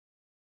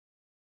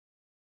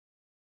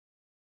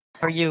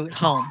Are you at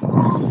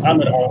home?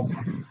 I'm at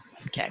home.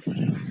 Okay.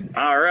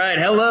 All right.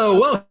 Hello.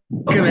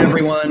 Welcome,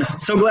 everyone.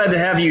 So glad to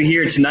have you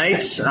here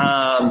tonight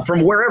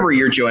from wherever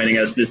you're joining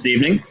us this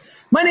evening.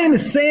 My name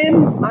is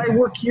Sam. I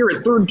work here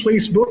at Third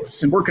Place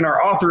Books and work in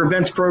our author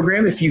events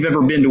program. If you've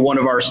ever been to one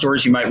of our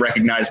stores, you might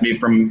recognize me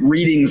from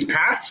readings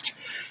past.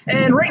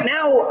 And right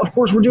now, of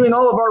course, we're doing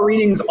all of our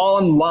readings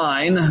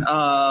online,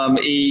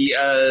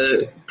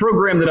 a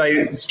program that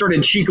I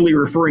started cheekily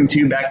referring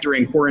to back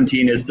during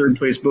quarantine as Third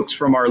Place Books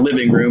from our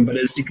living room. But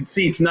as you can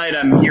see tonight,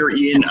 I'm here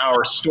in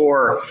our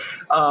store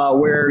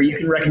where you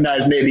can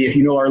recognize, maybe if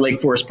you know our Lake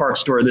Forest Park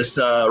store, this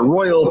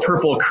royal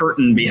purple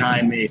curtain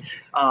behind me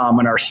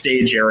in our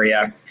stage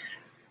area.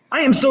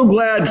 I am so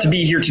glad to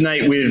be here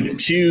tonight with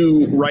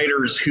two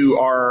writers who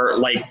are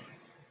like,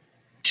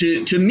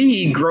 to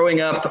me, growing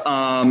up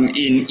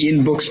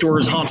in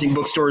bookstores, haunting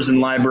bookstores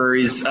and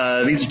libraries,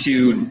 these are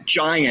two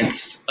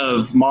giants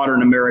of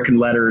modern American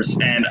letters,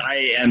 and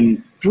I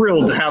am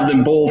thrilled to have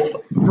them both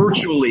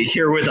virtually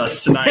here with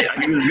us tonight. I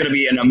think this is going to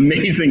be an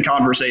amazing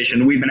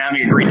conversation. We've been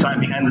having a great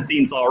time behind the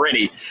scenes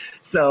already.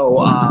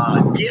 So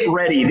get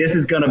ready. This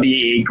is going to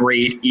be a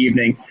great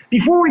evening.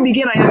 Before we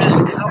begin, I have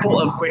just a couple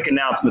of quick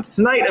announcements.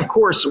 Tonight, of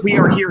course, we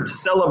are here to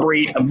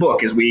celebrate a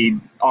book, as we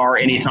are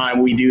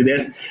anytime we do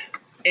this.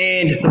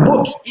 And the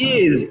book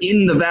is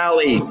In the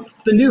Valley.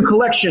 It's the new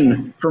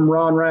collection from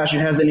Ron Rash. It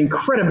has an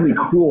incredibly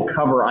cool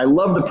cover. I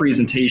love the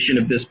presentation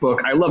of this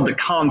book. I love the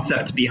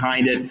concept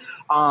behind it.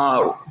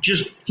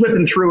 Just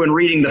flipping through and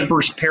reading the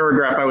first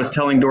paragraph, I was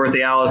telling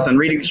Dorothy Allison,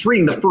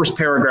 reading the first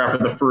paragraph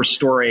of the first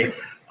story,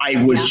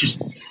 I was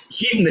just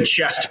hit in the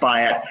chest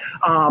by it.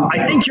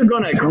 I think you're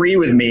going to agree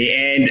with me,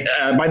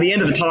 and by the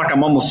end of the talk,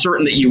 I'm almost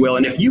certain that you will.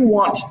 And if you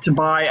want to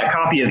buy a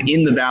copy of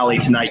In the Valley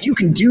tonight, you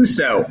can do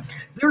so.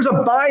 There's a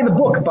buy the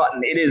book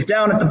button. It is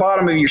down at the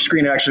bottom of your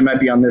screen. It actually might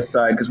be on this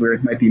side because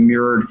it might be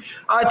mirrored.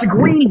 It's a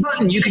green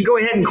button. You can go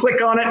ahead and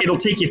click on it. It'll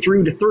take you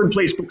through to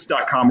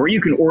thirdplacebooks.com where you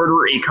can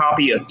order a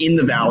copy of In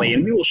the Valley,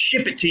 and we will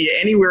ship it to you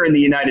anywhere in the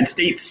United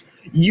States.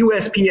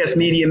 USPS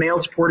Media Mail,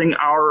 supporting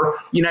our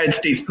United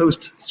States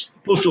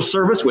Postal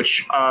Service,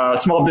 which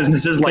small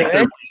businesses like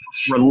Third Place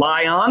Books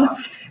rely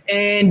on.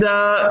 And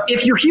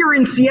if you're here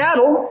in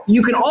Seattle,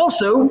 you can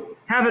also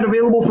have it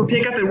available for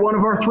pickup at one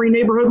of our three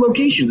neighborhood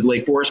locations,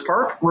 Lake Forest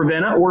Park,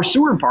 Ravenna, or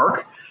Seward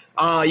Park.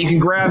 You can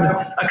grab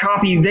a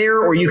copy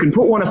there, or you can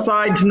put one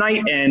aside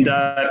tonight and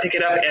pick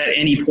it up at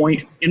any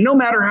point. And no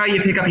matter how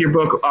you pick up your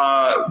book,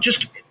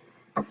 just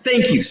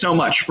thank you so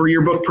much for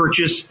your book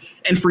purchase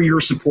and for your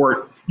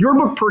support. Your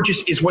book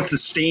purchase is what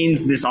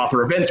sustains this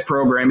author events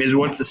program, is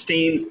what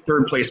sustains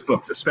Third Place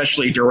Books,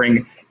 especially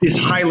during this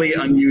highly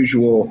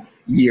unusual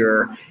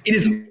year. It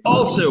is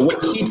also what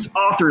keeps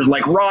authors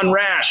like Ron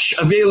Rash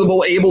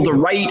able to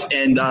write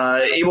and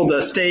able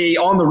to stay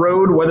on the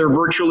road, whether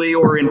virtually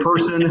or in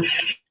person,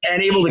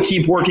 and able to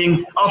keep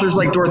working. Authors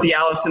like Dorothy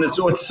Allison is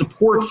what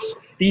supports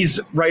these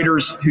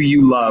writers who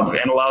you love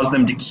and allows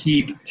them to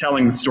keep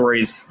telling the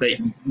stories that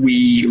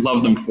we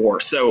love them for.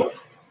 So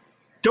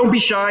don't be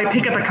shy.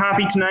 Pick up a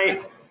copy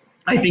tonight.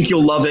 I think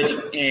you'll love it,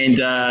 and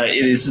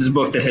this is a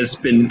book that has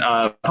been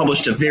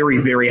published to very,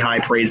 very high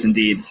praise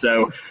indeed.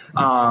 So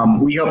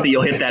we hope that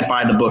you'll hit that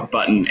buy the book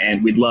button,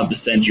 and we'd love to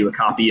send you a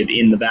copy of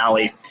In the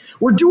Valley.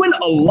 We're doing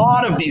a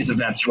lot of these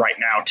events right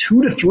now,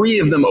 2 to 3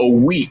 of them a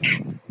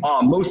week,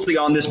 mostly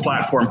on this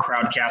platform,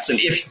 Crowdcast. And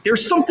if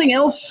there's something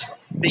else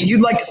that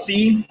you'd like to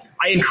see,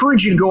 I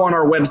encourage you to go on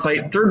our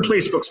website,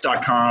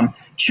 thirdplacebooks.com,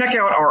 check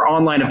out our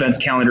online events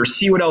calendar,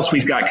 see what else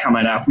we've got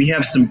coming up. We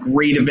have some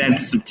great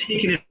events, some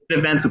ticketed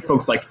events with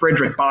folks like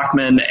Frederick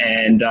Bachman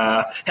and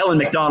Helen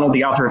McDonald,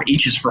 the author of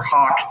H is for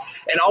Hawk,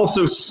 and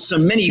also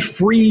some many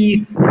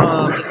free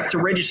to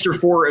register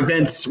for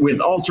events with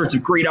all sorts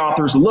of great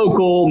authors,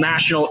 local,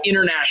 national,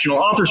 international,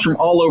 authors from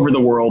all over the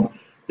world.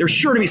 There's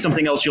sure to be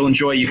something else you'll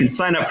enjoy. You can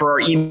sign up for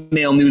our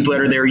email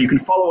newsletter there. You can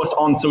follow us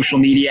on social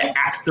media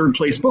at Third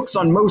Place Books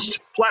on most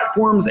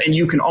platforms, and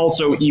you can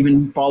also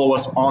even follow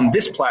us on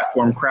this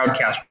platform,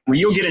 Crowdcast, where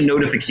you'll get a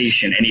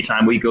notification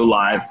anytime we go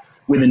live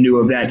with a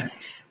new event.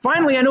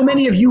 Finally, I know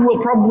many of you will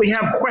probably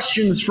have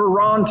questions for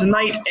Ron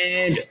tonight,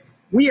 and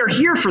we are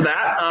here for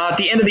that. At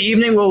the end of the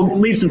evening, we'll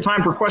leave some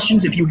time for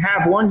questions. If you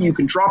have one, you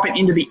can drop it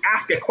into the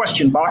Ask a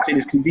Question box. It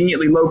is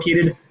conveniently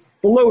located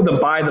below the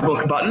Buy the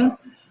Book button.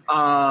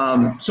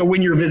 So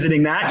when you're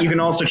visiting that, you can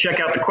also check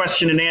out the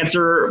question and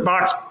answer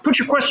box. Put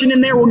your question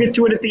in there. We'll get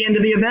to it at the end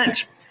of the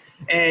event.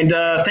 And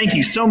thank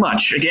you so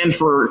much again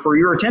for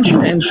your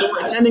attention and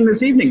for attending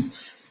this evening.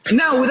 And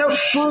now, without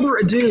further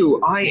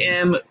ado, I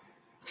am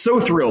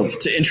so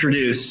thrilled to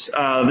introduce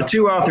the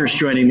two authors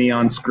joining me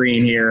on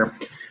screen here.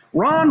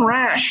 Ron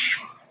Rash,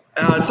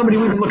 somebody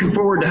we've been looking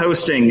forward to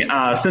hosting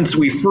since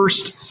we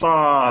first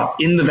saw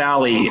In the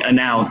Valley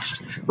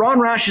announced.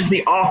 Ron Rash is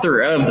the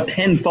author of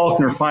the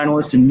Faulkner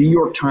finalist and New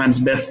York Times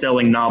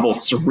bestselling novel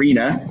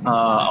Serena,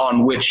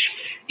 on which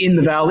In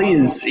the Valley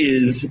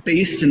is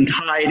based and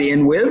tied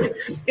in with.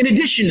 In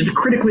addition to the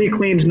critically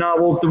acclaimed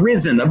novels The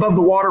Risen, Above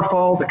the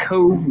Waterfall, The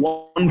Cove,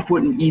 One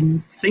Foot in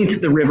Eden, Saints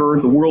at the River,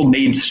 The World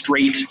Made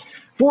Straight.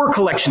 4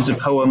 collections of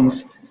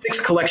poems, 6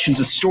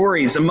 collections of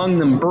stories, among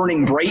them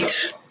Burning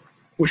Bright,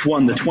 which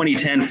won the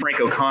 2010 Frank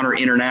O'Connor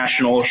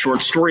International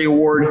Short Story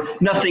Award,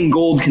 Nothing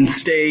Gold Can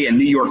Stay, a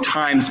New York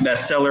Times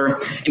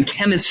bestseller, and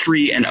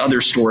Chemistry and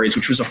Other Stories,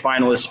 which was a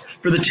finalist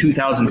for the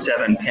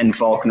 2007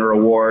 Faulkner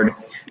Award.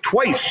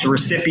 Twice the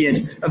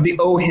recipient of the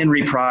O.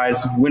 Henry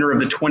Prize, winner of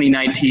the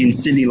 2019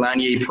 Sidney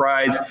Lanier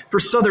Prize for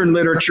Southern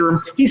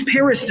Literature. He's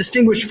Paris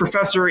Distinguished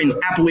Professor in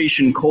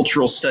Appalachian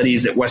Cultural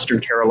Studies at Western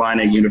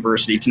Carolina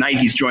University. Tonight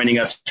he's joining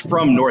us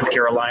from North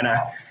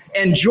Carolina.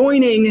 And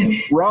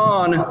joining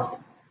Ron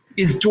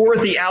is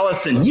Dorothy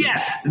Allison.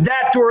 Yes,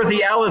 that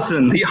Dorothy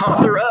Allison, the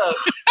author of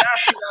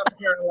South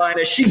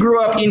Carolina. She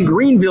grew up in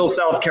Greenville,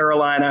 South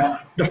Carolina,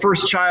 the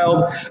first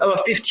child of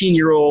a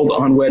 15-year-old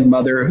unwed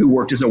mother who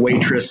worked as a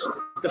waitress.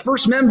 The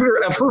first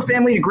member of her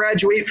family to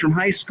graduate from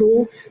high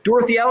school,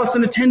 Dorothy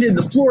Allison attended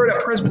the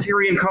Florida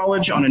Presbyterian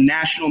College on a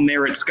National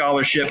Merit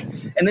Scholarship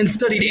and then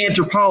studied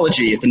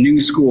anthropology at the New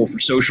School for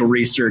Social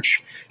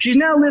Research. She's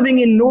now living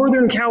in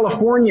Northern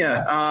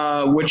California,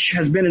 which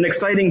has been an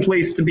exciting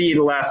place to be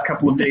the last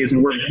couple of days,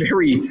 and we're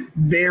very,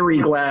 very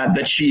glad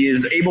that she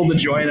is able to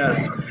join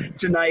us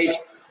tonight.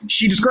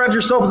 She describes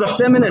herself as a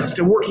feminist,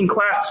 a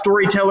working-class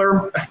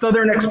storyteller, a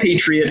Southern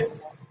expatriate,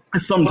 a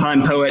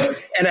sometime poet,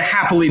 and a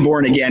happily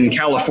born-again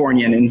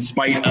Californian in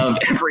spite of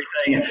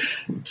everything.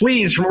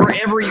 Please, from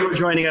wherever you are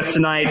joining us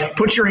tonight,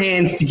 put your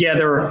hands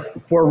together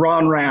for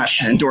Ron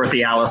Rash and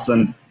Dorothy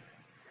Allison.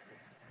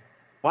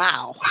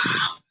 Wow.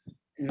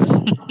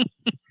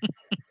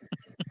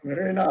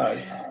 Very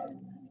nice.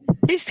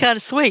 He's kind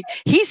of sweet.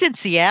 He's in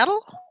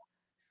Seattle?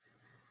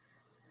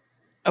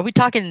 Are we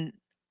talking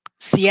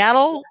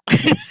Seattle?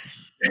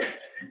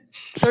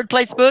 Third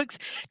Place Books.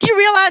 Do you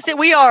realize that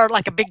we are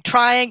like a big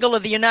triangle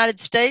of the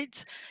United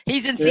States?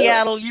 He's in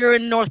Seattle, you're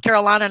in North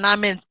Carolina, and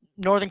I'm in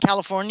Northern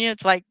California.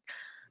 It's like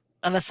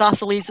an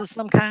isosceles of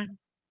some kind.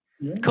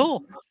 Yeah.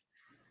 Cool.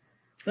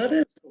 That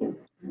is cool.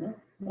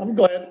 I'm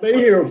glad to be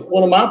here with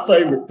one of my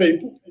favorite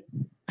people.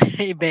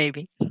 Hey,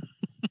 baby.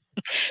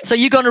 So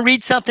you're going to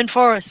read something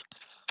for us?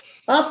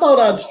 I thought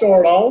I'd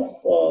start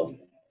off.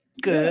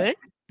 Good. Yeah.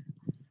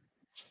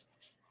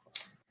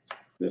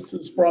 This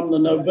is from the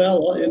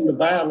novella In the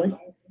Valley,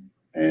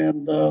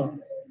 and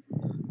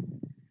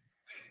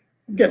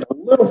getting a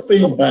little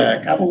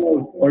feedback. I don't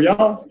know, are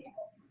y'all?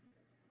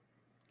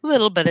 A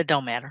little, but it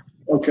don't matter.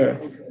 Okay.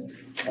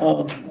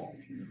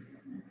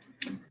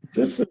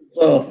 This is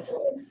the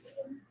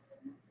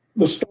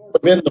story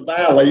of In the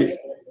Valley,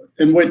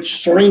 in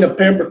which Serena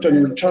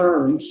Pemberton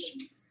returns,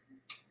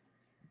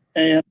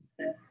 and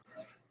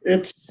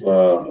it's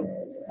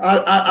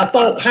I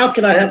thought, how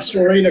can I have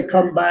Serena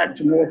come back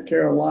to North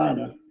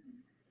Carolina?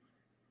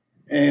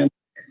 And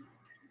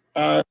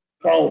I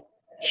thought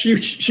she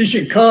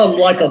should come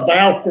like a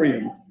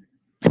Valkyrie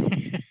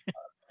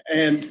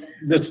and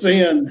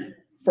descend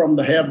from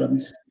the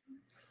heavens.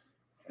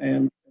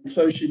 And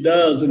so she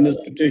does in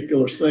this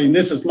particular scene.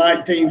 This is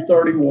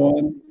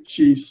 1931.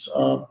 She's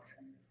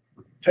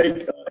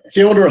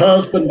killed her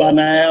husband by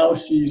now.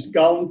 She's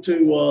gone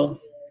to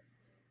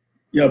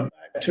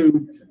back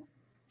to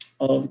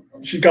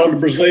she's gone to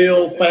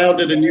Brazil,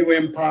 founded a new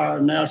empire,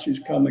 and now she's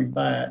coming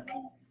back.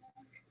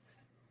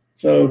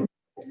 So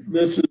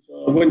this is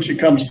when she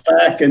comes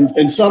back,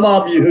 and some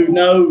of you who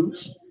know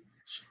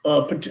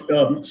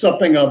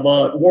something of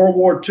World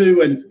War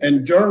II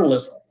and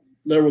journalists,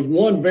 there was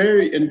one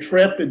very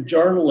intrepid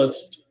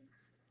journalist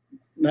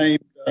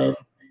named, you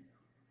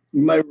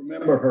may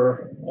remember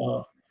her.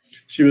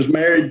 She was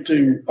married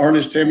to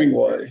Ernest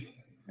Hemingway.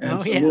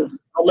 And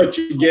I'll let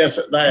you guess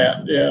at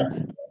that. Yeah.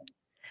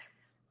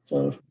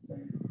 So,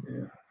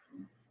 yeah.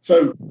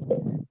 So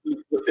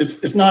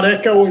it's not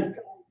echoing.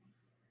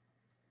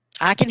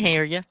 I can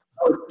hear you.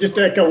 Oh, just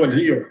echoing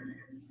here.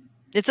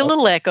 It's a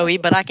little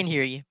echoey, but I can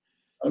hear you.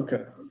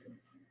 Okay.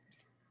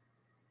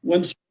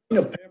 When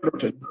Serena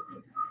Pemberton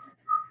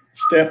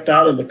stepped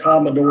out of the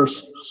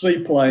Commodore's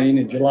seaplane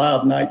in July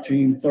of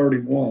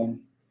 1931,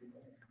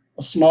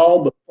 a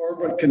small but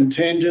fervent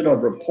contingent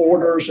of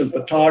reporters and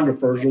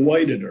photographers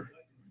awaited her.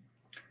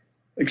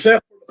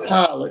 Except for the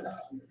pilot,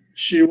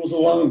 she was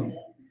alone.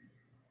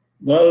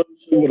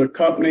 Those who would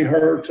accompany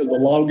her to the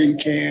logging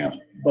camp,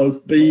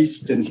 both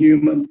beast and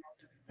human,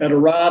 had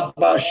arrived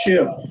by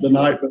ship the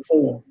night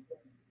before.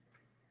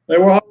 They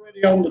were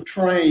already on the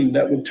train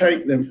that would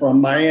take them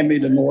from Miami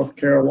to North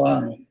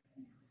Carolina,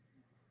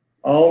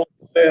 all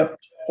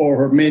except for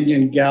her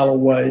minion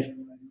Galloway,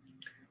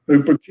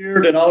 who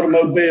procured an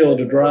automobile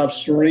to drive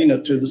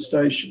Serena to the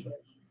station.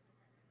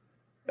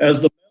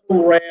 As the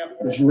metal ramp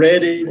was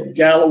ready,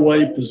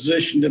 Galloway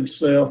positioned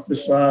himself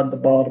beside the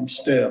bottom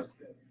step.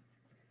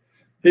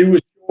 He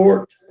was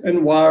short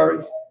and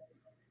wiry,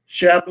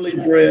 shabbily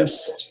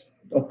dressed,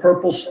 a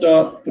purple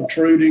stump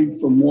protruding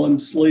from one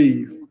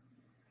sleeve.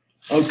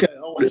 Okay,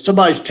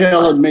 somebody's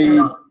telling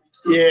me,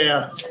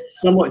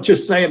 someone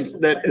just saying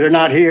that they're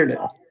not hearing it.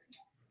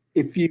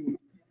 If you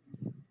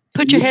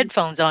put your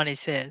headphones on, he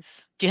says.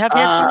 Do you have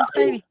headphones,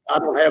 baby? I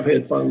don't have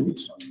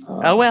headphones.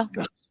 Oh, well.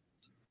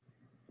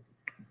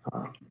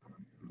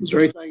 Is there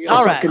anything else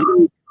All I right. can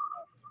do?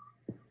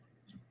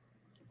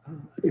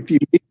 If you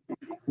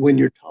when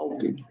you're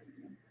talking,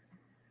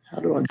 how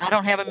do I? I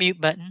don't have a mute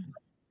button.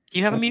 Do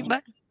you have a mute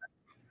button?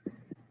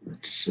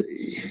 Let's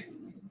see.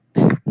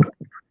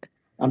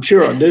 I'm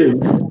sure I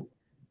do.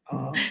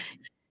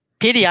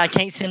 Pity I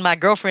can't send my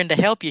girlfriend to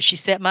help you. She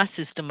set my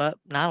system up,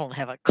 and I don't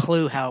have a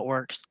clue how it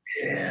works.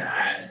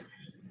 Yeah.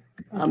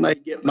 I may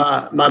get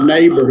my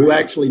neighbor who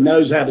actually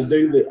knows how to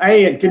do this.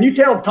 Ann, can you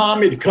tell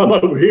Tommy to come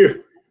over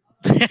here?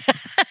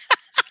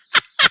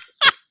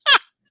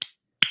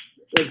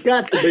 There's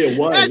got to be a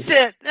way. That's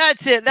it.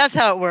 That's it. That's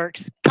how it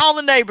works. Call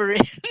the neighbor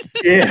in.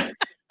 Yeah.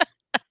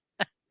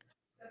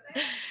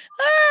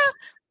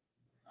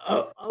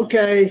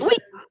 Okay.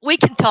 We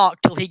can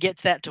talk till he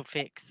gets that to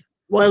fix.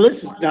 Well,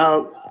 listen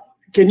now.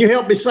 Can you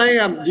help me,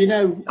 Sam? Do you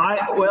know?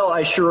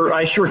 I sure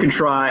can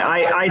try.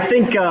 I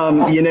think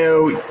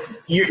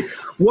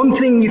one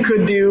thing you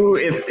could do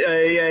if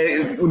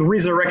the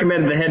reason I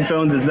recommended the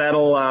headphones is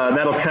that'll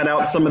cut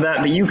out some of that.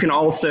 But you can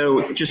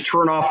also just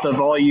turn off the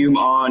volume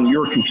on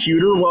your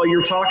computer while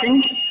you're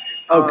talking.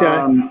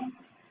 Okay.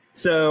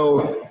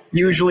 So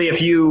usually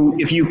if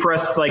you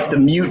press like the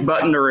mute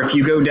button, or if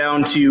you go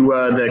down to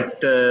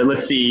the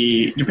let's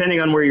see,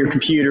 depending on where your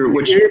computer,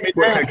 what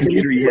kind of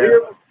computer you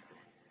have.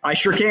 I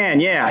sure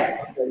can,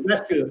 yeah.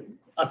 That's good.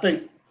 I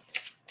think.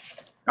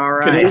 All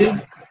right.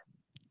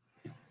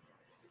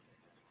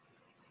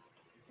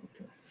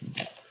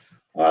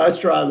 All right, let's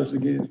try this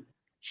again.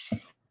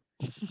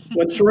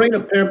 When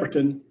Serena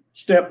Pemberton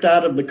stepped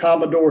out of the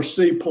Commodore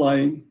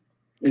seaplane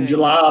in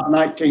July of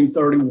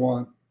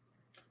 1931,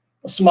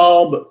 a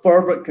small but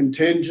fervent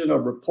contingent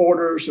of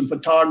reporters and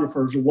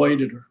photographers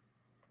awaited her.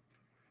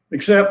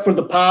 Except for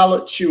the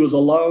pilot, she was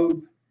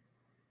alone.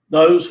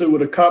 Those who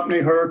would accompany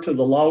her to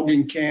the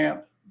logging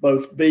camp,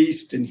 both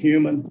beast and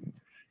human,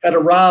 had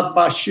arrived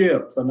by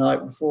ship the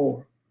night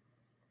before.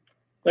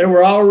 They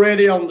were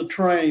already on the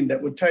train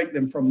that would take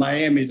them from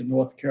Miami to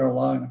North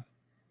Carolina,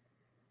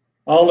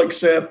 all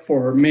except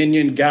for her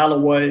minion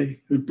Galloway,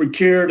 who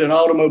procured an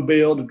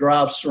automobile to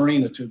drive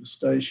Serena to the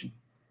station.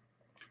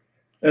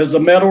 As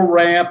the metal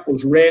ramp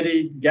was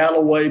ready,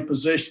 Galloway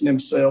positioned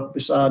himself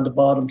beside the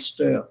bottom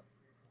step.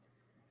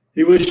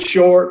 He was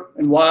short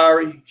and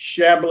wiry,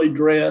 shabbily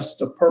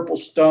dressed, a purple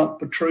stump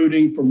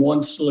protruding from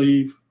one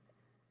sleeve.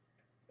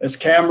 As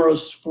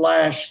cameras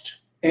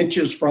flashed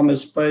inches from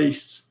his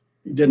face,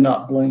 he did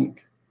not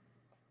blink.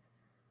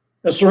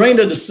 As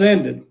Serena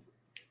descended,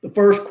 the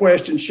first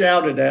question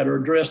shouted at her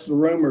addressed the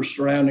rumors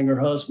surrounding her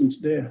husband's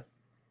death.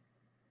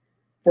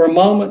 For a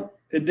moment,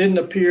 it didn't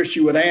appear she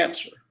would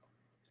answer,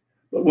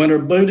 but when her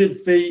booted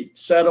feet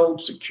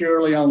settled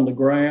securely on the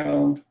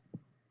ground,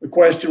 the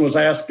question was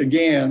asked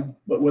again,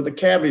 but with a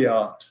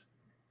caveat.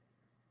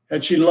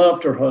 Had she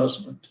loved her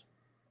husband?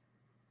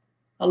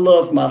 I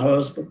loved my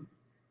husband,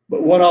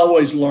 but one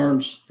always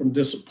learns from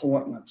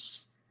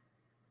disappointments.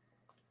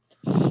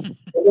 But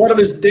what of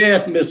his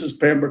death, Mrs.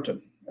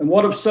 Pemberton? And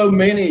what of so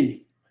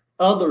many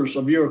others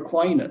of your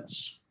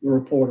acquaintance? The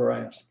reporter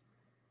asked.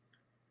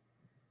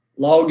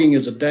 Logging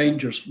is a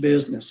dangerous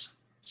business,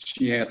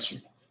 she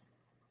answered.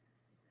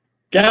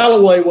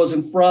 Galloway was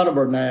in front of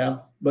her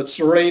now, but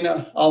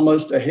Serena,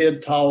 almost a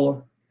head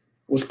taller,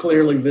 was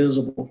clearly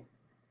visible.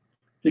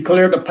 He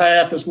cleared the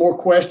path as more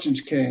questions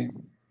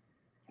came.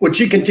 Would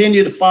she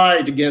continue to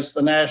fight against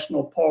the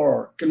national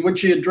park? And would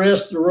she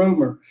address the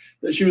rumor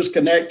that she was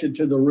connected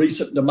to the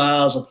recent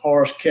demise of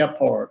Horace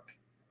Kephart,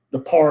 the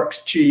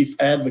park's chief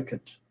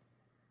advocate?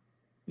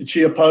 Did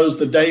she oppose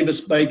the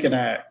Davis-Bacon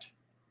Act?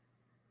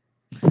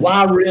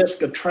 Why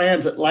risk a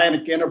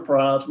transatlantic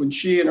enterprise when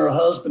she and her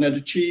husband had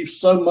achieved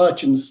so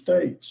much in the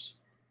States?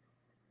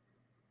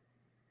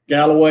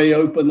 Galloway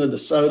opened the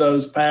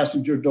DeSoto's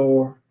passenger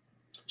door.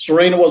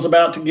 Serena was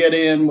about to get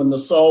in when the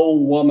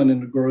sole woman in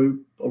the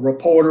group, a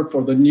reporter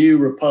for the New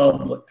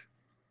Republic,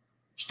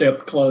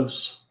 stepped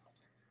close.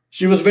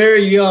 She was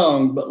very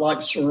young, but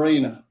like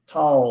Serena,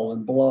 tall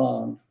and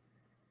blonde.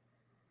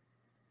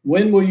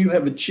 When will you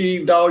have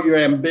achieved all your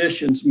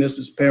ambitions,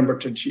 Mrs.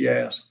 Pemberton, she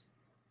asked,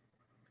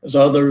 as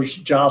others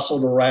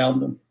jostled around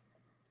them.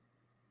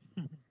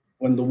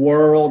 When the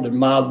world and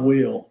my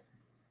will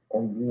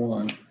are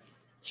one,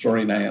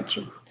 Serena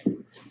answered.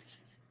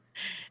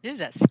 Is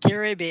that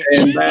scary bitch?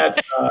 And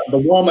that the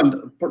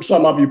woman,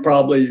 some of you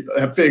probably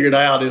have figured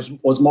out,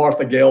 was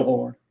Martha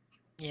Gellhorn.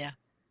 Yeah.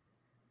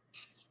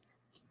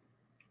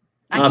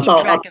 I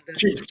thought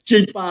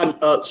she'd find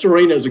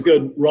Serena as a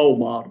good role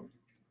model.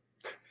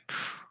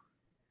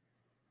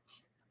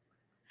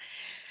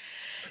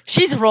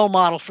 She's a role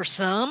model for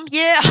some,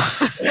 yeah.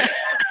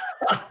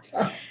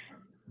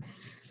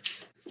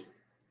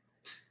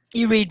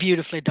 You read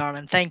beautifully,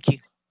 darling. Thank you.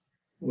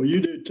 Well,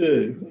 you do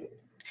too.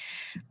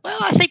 Well,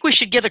 I think we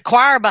should get a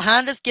choir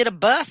behind us, get a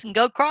bus, and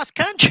go cross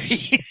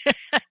country.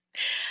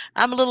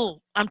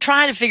 I'm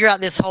trying to figure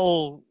out this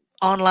whole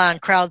online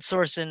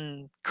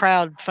crowdsourcing,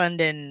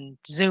 crowdfunding,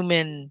 Zoom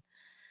in.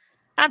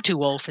 I'm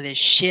too old for this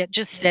shit.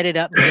 Just set it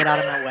up and get out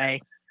of my way.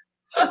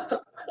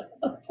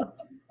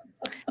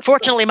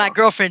 Fortunately, my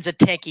girlfriend's a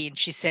techie and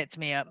she sets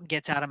me up and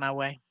gets out of my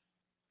way.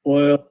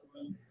 Well,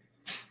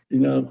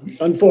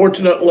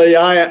 unfortunately,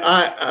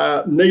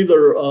 I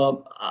neither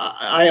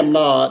I am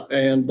not,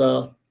 and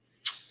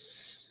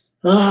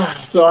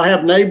so I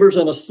have neighbors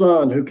and a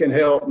son who can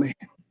help me.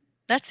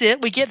 That's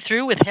it. We get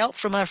through with help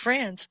from our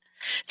friends.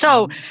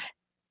 So,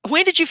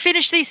 when did you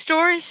finish these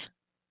stories?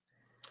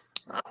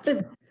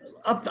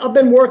 I've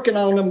been working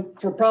on them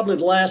for probably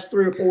the last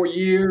 3 or 4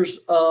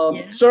 years.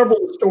 Several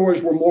of the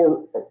stories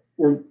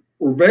were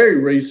very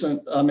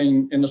recent. I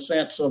mean, in the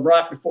sense of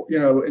right before,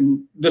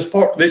 in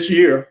this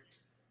year.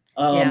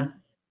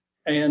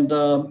 And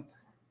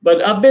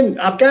but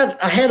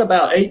I had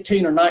about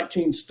 18 or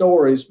 19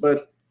 stories,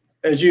 but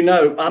as you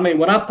know, I mean,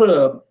 when I put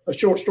a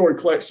short story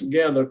collection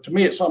together, to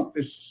me, it's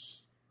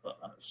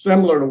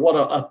similar to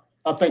what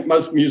I think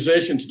most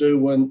musicians do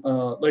when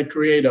they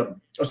create a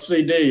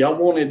CD.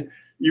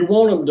 You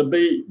want them to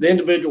be, the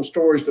individual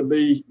stories to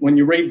be, when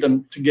you read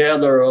them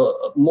together,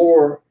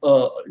 more,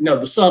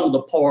 the sum of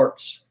the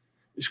parts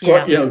is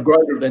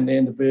greater than the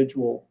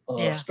individual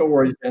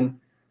stories. And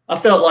I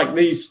felt like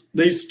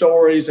these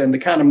stories and the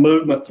kind of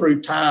movement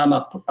through time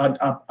I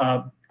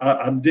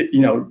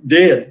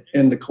did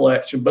in the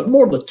collection, but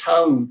more the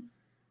tone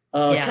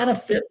kind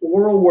of fit the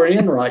world we're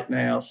in right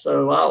now.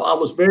 So I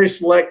was very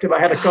selective. I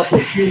had a couple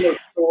of humorous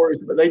stories,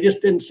 but they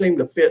just didn't seem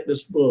to fit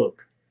this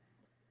book.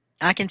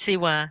 I can see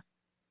why.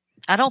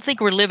 I don't think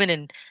we're living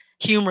in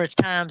humorous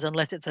times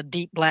unless it's a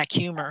deep black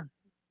humor.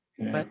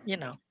 But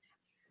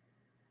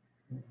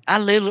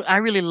I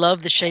really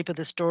love the shape of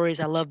the stories.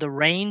 I love the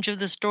range of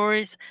the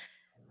stories.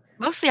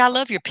 Mostly I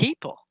love your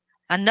people.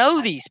 I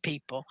know these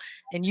people,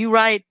 and you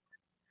write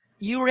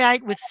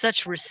with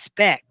such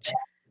respect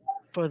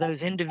for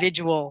those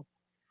individual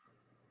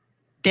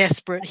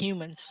desperate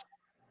humans.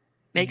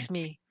 That's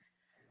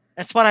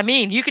what I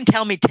mean. You can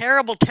tell me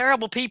terrible,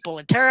 terrible people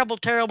and terrible,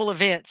 terrible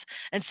events,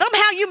 and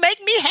somehow you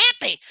make me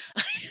happy.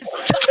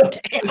 God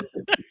damn.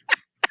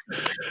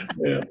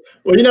 Yeah.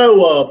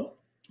 Well,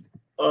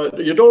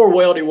 Eudora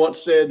Welty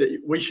once said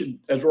that we should,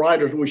 as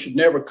writers, we should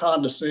never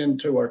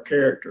condescend to our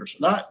characters.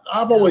 And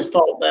I've always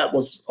thought that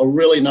was a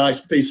really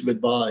nice piece of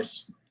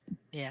advice.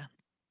 Yeah.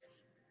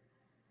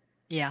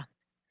 Yeah.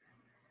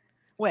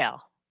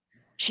 Well,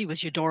 she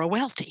was Eudora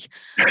Welty.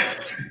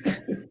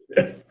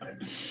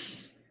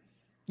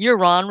 You're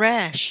Ron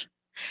Rash.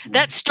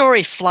 That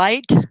story,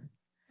 Flight,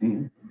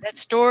 that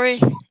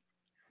story,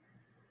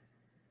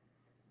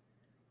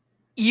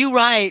 you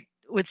write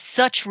with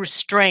such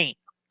restraint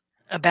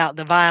about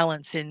the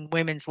violence in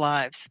women's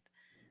lives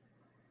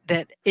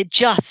that it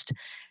just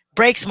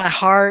breaks my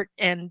heart.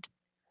 And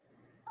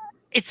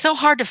it's so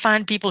hard to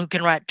find people who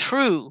can write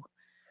true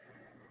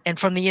and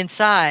from the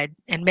inside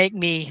and make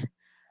me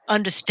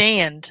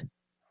understand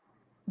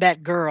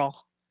that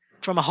girl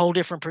from a whole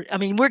different I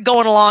mean, we're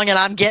going along and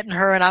I'm getting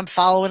her and I'm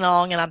following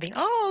along and I'm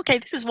thinking, oh, okay,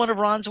 this is one of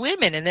Ron's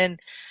women. And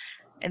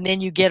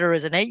then you get her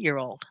as an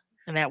 8-year-old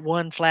and that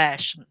one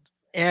flash, and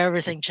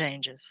everything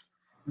changes.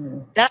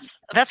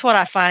 That's what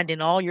I find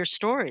in all your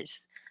stories.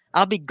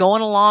 I'll be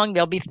going along,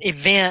 there'll be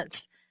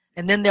events,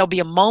 and then there'll be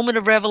a moment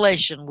of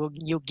revelation.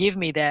 You'll give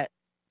me that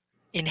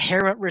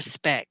inherent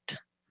respect.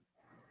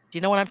 Do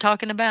you know what I'm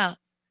talking about?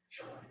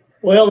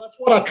 Well, that's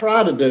what I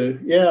try to do.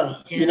 Yeah.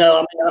 I mean,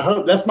 I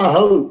hope that's my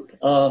hope.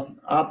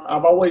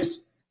 I've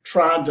always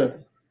tried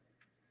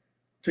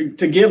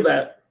to give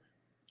that,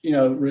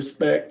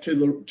 respect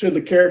to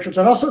the characters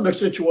and also their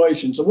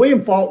situations. So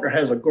William Faulkner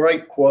has a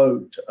great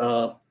quote.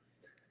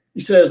 He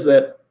says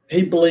that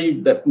he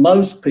believed that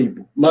most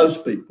people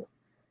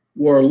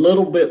were a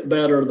little bit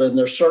better than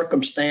their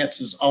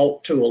circumstances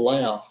ought to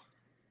allow.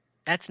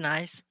 That's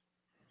nice.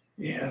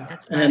 Yeah.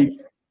 That's nice.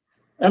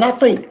 And I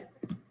think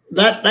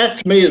that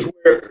to me is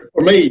where,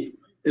 for me,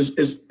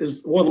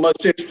 is one of the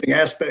most interesting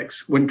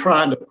aspects when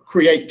trying to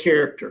create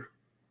character.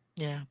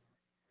 Yeah.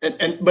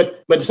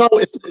 But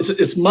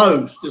it's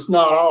most, it's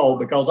not all,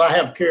 because I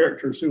have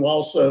characters who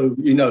also,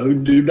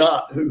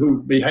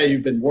 who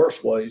behave in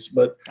worse ways.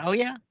 But oh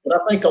yeah.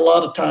 But I think a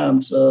lot of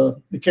times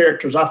the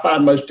characters I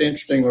find most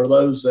interesting are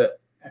those that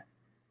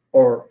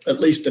are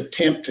at least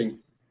attempting,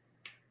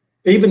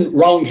 even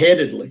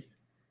wrongheadedly,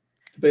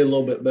 to be a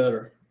little bit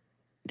better.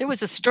 There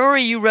was a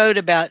story you wrote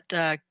about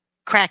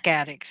crack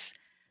addicts,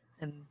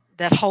 and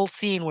that whole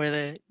scene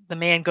where the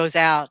man goes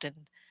out and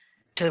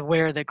to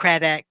where the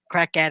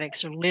crack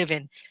addicts are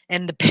living,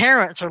 and the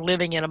parents are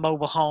living in a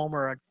mobile home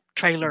or a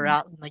trailer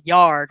out in the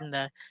yard, and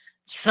the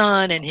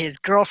son and his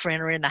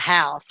girlfriend are in the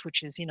house,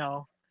 which is,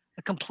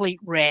 a complete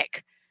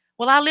wreck.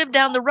 Well, I live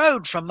down the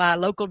road from my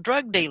local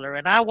drug dealer,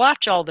 and I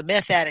watch all the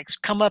meth addicts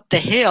come up the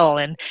hill,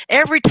 and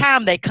every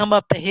time they come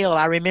up the hill,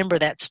 I remember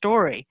that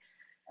story.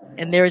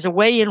 And there's a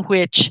way in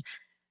which,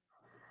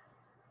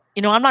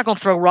 I'm not going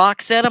to throw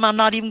rocks at them. I'm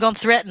not even going to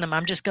threaten them.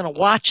 I'm just going to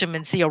watch them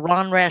and see a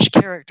Ron Rash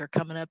character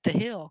coming up the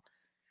hill.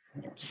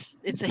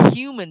 It's a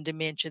human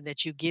dimension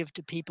that you give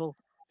to people,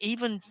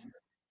 even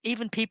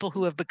people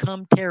who have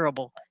become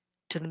terrible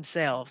to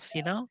themselves,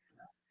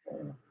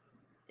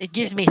 It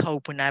gives me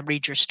hope when I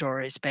read your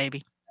stories,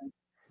 baby.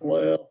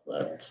 Well,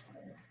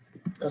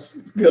 That's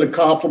as good a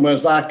compliment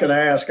as I could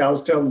ask. I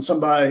was telling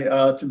somebody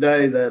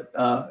today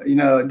that, you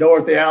know,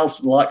 Dorothy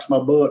Allison likes my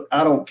book.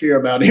 I don't care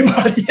about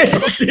anybody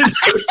else.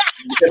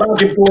 If I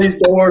can please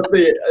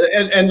Dorothy.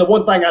 And the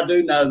one thing I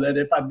do know that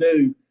if I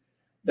do,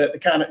 that the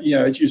kind of, you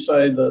know, as you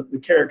say, the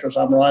characters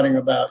I'm writing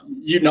about,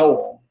 you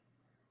know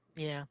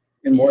them. Yeah.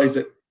 In ways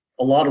that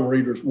a lot of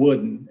readers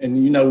wouldn't.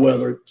 And you know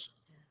whether it's,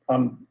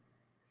 I'm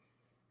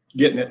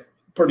getting it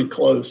pretty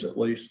close at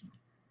least.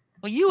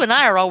 Well, you and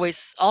I are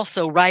always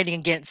also writing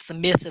against the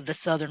myth of the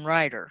Southern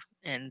writer.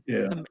 And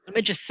Yeah. let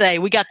me just say,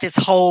 we got this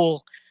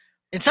whole,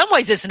 in some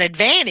ways, it's an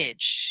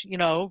advantage, you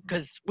know,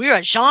 because we're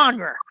a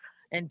genre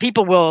and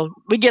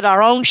we get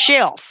our own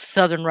shelf,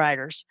 Southern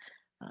writers.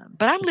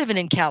 But I'm living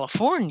in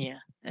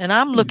California and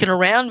I'm looking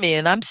around me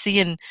and I'm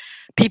seeing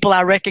people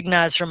I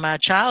recognize from my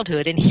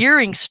childhood and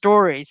hearing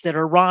stories that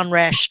are Ron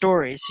Rash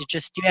stories. You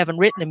haven't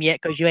written them yet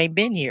because you ain't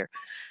been here.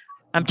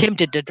 I'm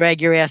tempted to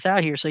drag your ass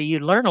out here so you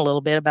learn a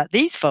little bit about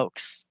these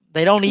folks.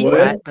 They don't eat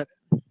right, but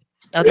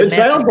it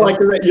sounds like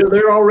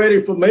they're already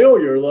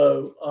familiar,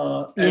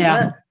 though. And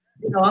that,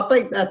 you know, I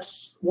think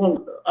that's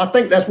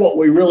what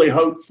we really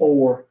hope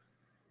for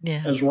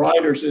as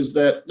writers is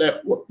that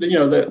you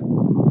know that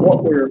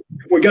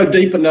if we go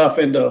deep enough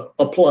into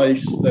a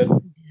place that,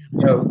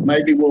 you know,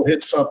 maybe we'll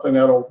hit something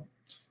that'll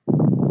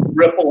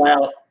ripple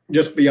out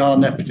just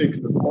beyond that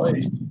particular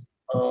place.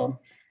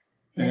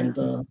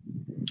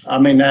 I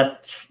mean,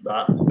 that's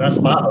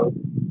my hope.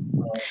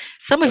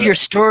 Some of your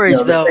stories,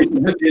 you know, though,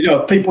 you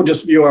know, people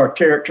just view our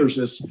characters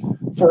as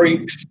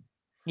freaks.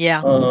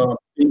 Yeah.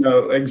 You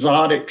know,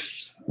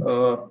 exotics.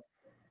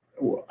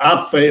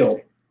 I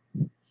failed.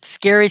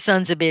 Scary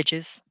sons of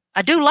bitches.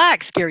 I do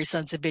like scary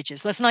sons of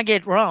bitches. Let's not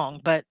get wrong,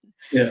 but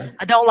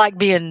I don't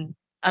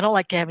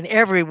like having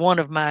every one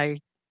of my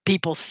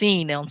people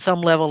seen on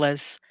some level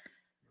as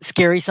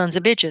scary sons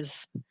of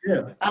bitches.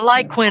 Yeah. I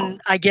like when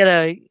I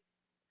get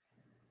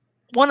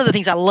one of the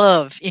things I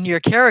love in your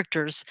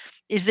characters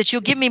is that you'll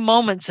give me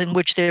moments in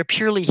which they're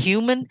purely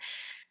human.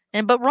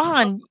 But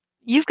Ron,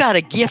 you've got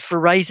a gift for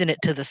raising it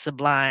to the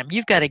sublime.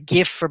 You've got a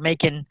gift for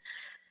making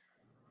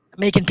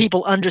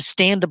people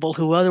understandable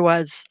who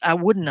otherwise I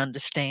wouldn't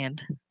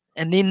understand.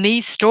 And in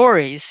these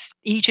stories,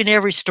 each and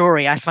every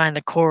story, I find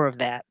the core of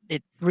that.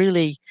 It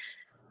really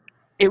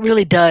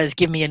does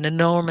give me an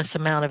enormous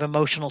amount of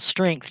emotional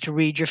strength to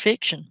read your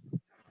fiction.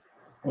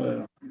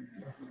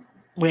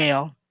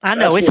 Well, I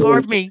know it's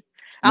hard for me.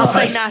 I'll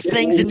say nice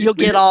things and you'll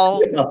get all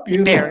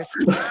embarrassed.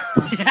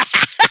 I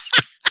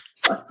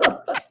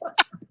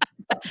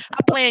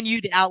plan you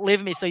to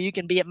outlive me so you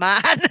can be at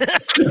mine.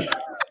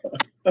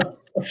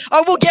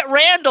 Or we'll get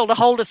Randall to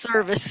hold a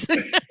service.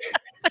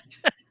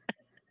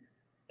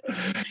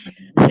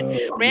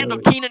 Randall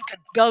Keenan could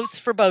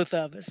ghost for both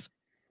of us.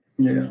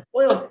 Yeah.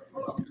 Well,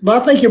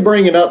 but I think you're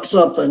bringing up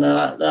something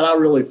that I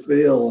really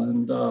feel.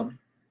 And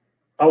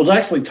I was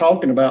actually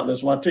talking about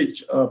this when I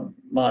teach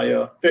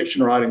my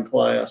fiction writing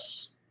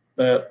class,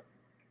 that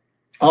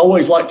I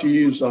always like to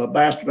use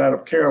Bastard Out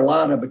of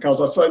Carolina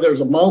because I say there's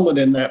a moment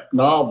in that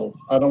novel,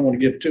 I don't want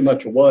to give too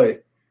much away,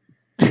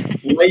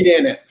 late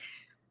in it,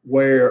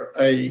 where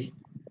the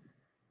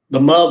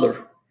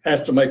mother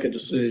has to make a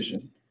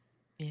decision.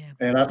 Yeah.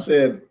 And I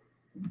said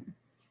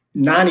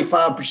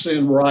 95%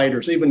 of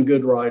writers, even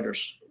good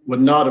writers,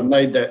 would not have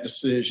made that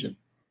decision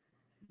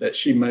that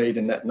she made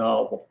in that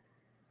novel.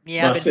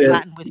 Yeah, I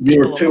said,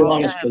 you're too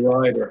honest a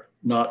writer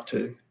not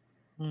to.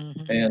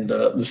 Mm-hmm.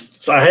 And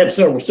so I had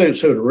several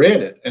students who had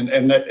read it,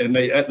 and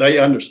they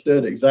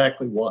understood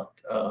exactly what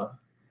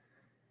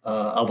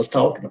I was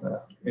talking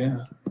about. Yeah,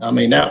 I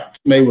mean, that to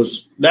me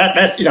was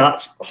that you know, a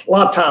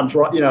lot of times,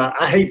 you know,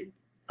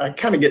 I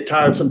kind of get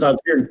tired sometimes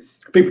hearing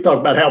people talk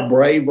about how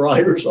brave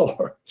writers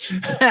are.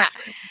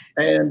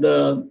 And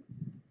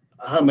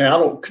I mean, I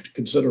don't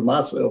consider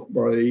myself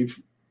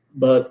brave,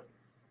 but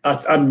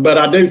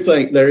I do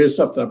think there is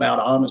something about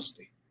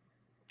honesty,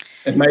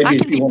 and maybe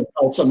if you want to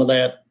call some of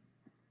that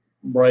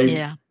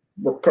brave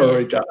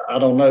courage, I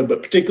don't know,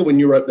 but particularly when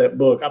you wrote that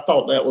book, I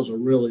thought that was a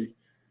really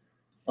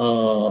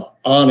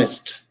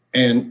honest,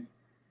 and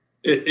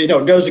it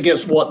goes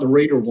against what the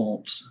reader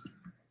wants.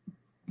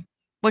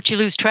 What you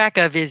lose track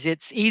of is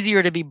it's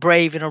easier to be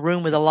brave in a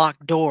room with a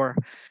locked door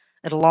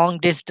at a long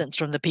distance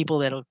from the people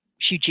that'll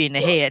shoot you in the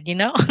head, you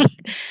know?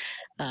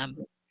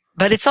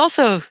 But it's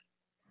also,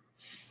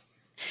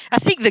 I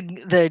think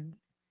the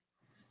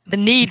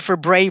need for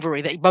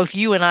bravery that both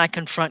you and I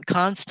confront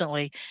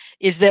constantly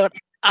is that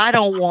I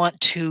don't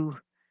want to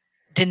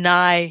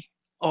deny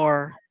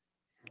or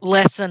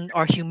lessen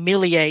or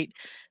humiliate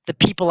the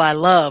people I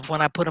love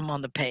when I put them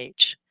on the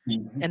page.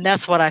 Mm-hmm. And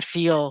that's what I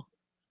feel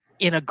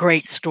in a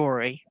great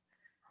story,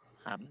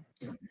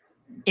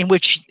 in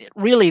which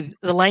really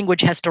the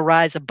language has to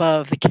rise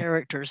above the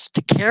characters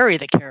to carry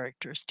the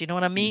characters. Do you know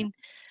what I mean?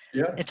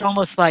 Yeah. It's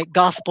almost like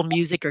gospel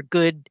music or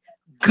good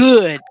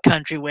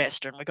country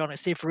western. We're going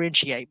to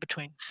differentiate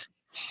between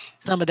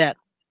some of that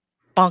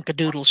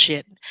bonkadoodle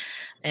shit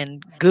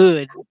and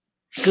good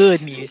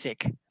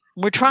music.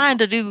 We're trying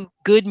to do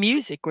good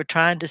music. We're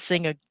trying to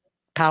sing a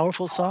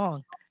powerful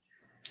song.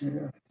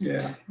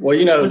 Yeah. Well,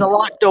 with a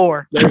locked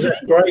door. there's a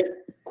great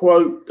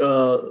quote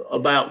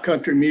about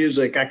country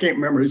music. I can't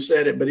remember who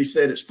said it, but he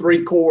said it's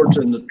 3 chords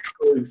and the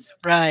truth.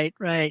 Right,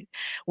 right.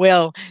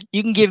 Well,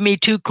 you can give me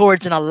 2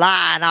 chords and a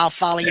lie, and I'll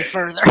follow you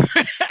further.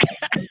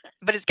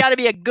 But it's got to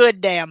be a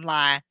good damn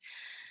lie.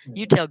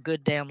 You tell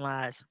good damn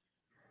lies.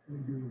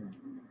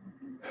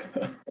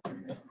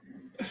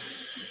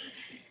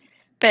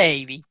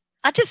 Baby,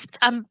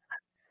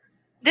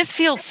 this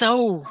feels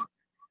so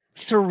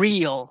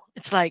surreal.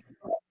 It's like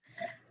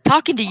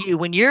talking to you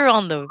when you're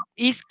on the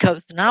East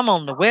Coast and I'm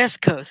on the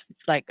West Coast.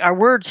 It's like our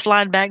words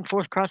flying back and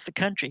forth across the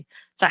country.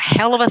 It's a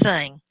hell of a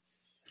thing.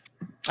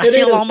 I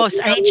feel almost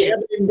ancient. We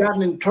haven't even got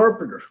an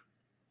interpreter.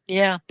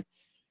 Yeah.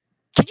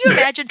 Can you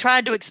imagine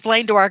trying to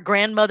explain to our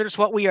grandmothers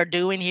what we are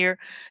doing here?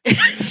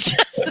 It's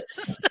just,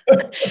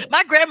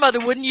 my grandmother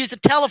wouldn't use a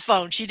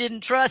telephone. She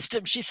didn't trust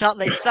them. She thought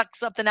they sucked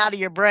something out of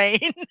your brain.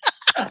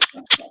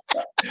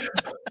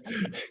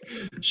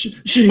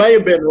 She may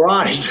have been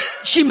right.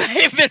 She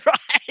may have been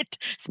right,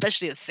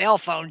 especially a cell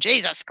phone.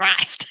 Jesus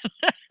Christ.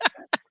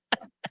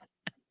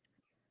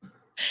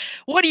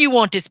 What do you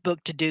want this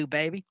book to do,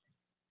 baby?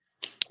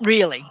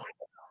 Really?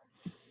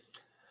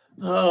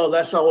 Oh,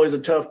 that's always a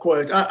tough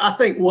question. I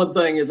think one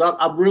thing is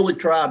I've really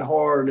tried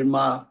hard in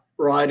my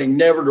writing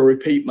never to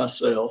repeat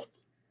myself.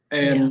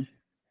 And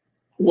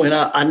when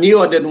I knew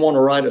I didn't want to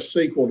write a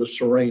sequel to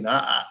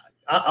Serena,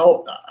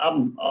 I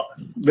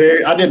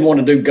didn't want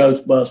to do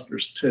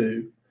Ghostbusters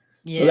too.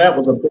 Yeah. So that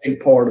was a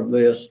big part of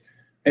this.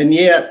 And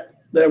yet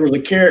there was a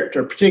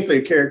character,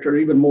 particularly a character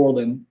even more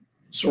than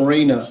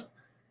Serena,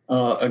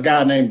 a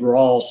guy named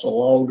Ross, a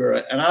logger.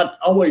 And I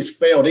always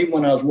felt, even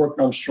when I was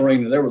working on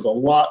Serena, there was a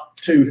lot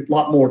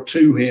more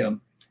to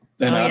him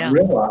than I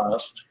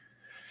realized.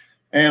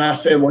 And I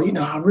said, well,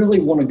 I really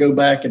want to go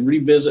back and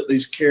revisit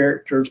these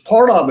characters.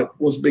 Part of it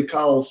was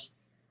because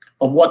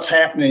of what's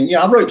happening.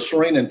 I wrote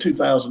Serena in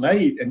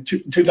 2008 and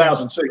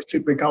 2006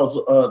 too, because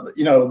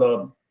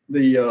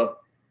the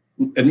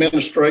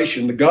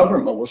administration, the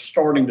government was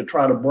starting to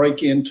try to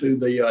break into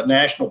the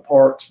national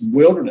parks and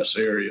wilderness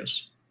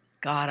areas.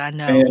 God, I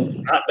know.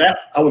 And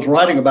I was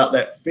writing about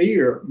that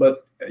fear,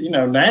 but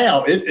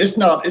now it's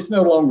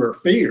no longer a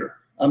fear.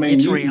 I mean,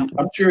 it's real.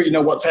 I'm sure you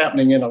know what's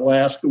happening in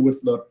Alaska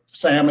with the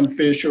salmon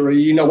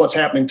fishery. You know what's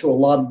happening to a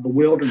lot of the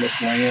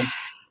wilderness land.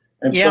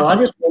 And so I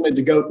just wanted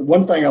to go.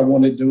 One thing I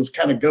wanted to do was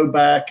kind of go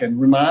back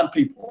and remind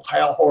people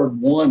how hard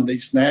won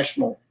these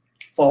national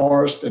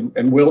forest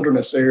and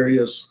wilderness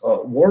areas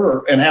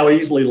were, and how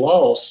easily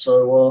lost.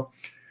 So,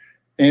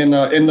 in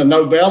the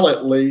novella,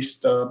 at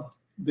least,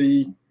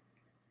 the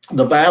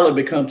valley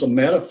becomes a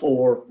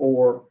metaphor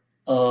for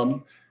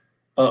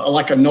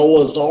like a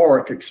Noah's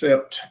Ark,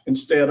 except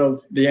instead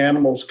of the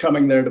animals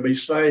coming there to be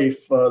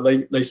safe,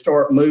 they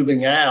start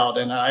moving out.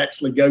 And I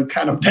actually go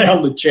kind of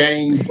down the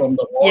chain from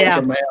the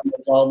larger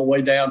mammals all the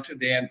way down to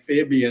the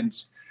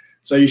amphibians.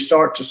 So you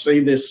start to see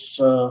this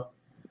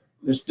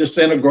this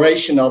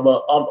disintegration of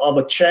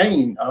a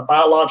chain, a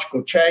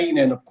biological chain,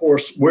 and of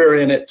course we're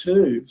in it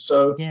too.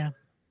 So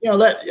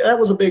that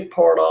was a big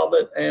part of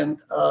it.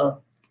 And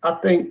I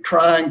think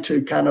trying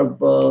to kind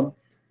of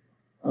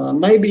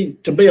maybe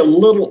to be a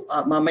little,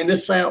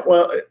 this sound,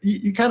 well,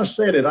 you kind of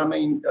said it.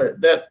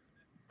 That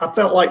I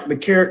felt like the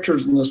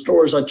characters and the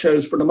stories I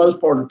chose for the most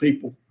part are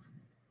people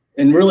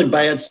in really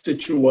bad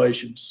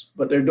situations,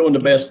 but they're doing the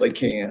best they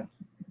can.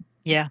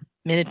 Yeah,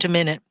 minute to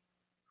minute.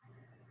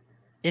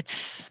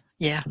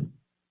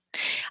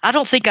 I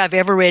don't think I've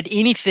ever read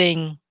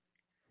anything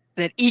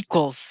that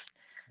equals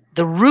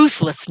the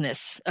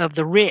ruthlessness of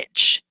the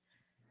rich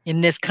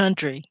in this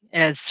country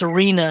as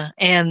Serena,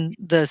 and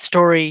the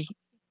story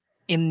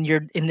in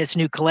this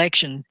new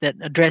collection that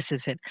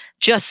addresses it.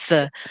 Just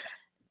the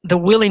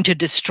willing to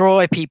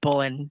destroy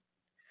people and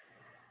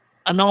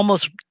an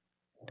almost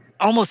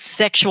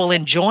sexual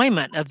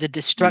enjoyment of the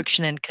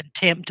destruction and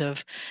contempt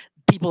of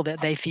people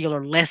that they feel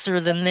are lesser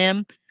than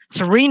them.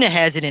 Serena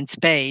has it in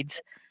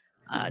spades.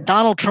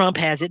 Donald Trump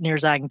has it, near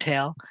as I can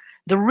tell.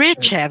 The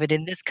rich have it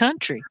in this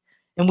country.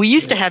 And we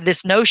used to have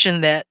this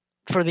notion that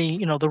for the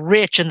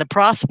rich and the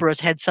prosperous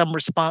had some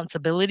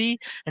responsibility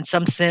and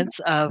some sense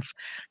of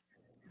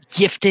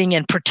gifting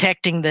and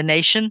protecting the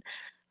nation.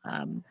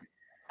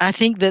 I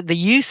think that the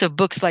use of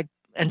books like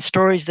and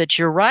stories that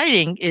you're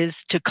writing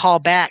is to call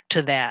back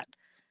to that,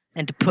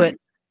 and to put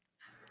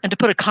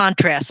a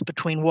contrast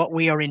between what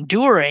we are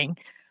enduring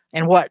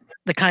and what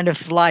the kind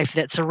of life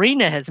that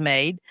Serena has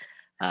made,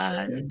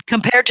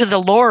 compared to the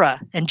Laura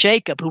and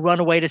Jacob who run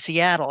away to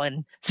Seattle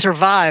and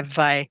survive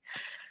by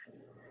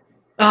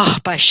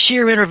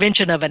sheer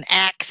intervention of an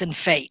axe and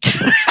fate.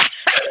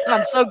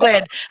 I'm so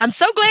glad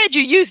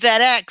you used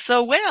that axe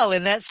so well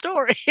in that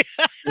story.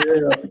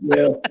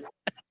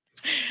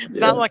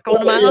 Not like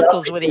one of my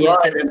uncles would have used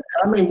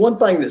it. One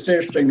thing that's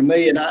interesting to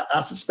me, and I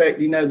suspect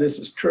this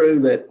is true,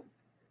 that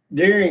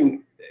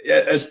during,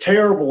 as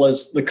terrible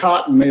as the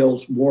cotton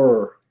mills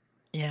were,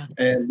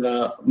 and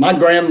my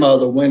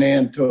grandmother went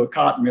into a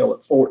cotton mill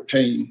at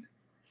 14,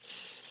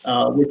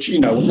 which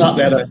was not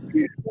that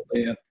unusual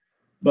then.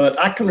 But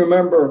I can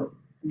remember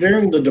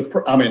during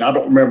the I mean, I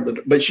don't remember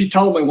but she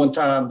told me one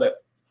time that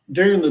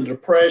during the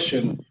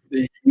Depression,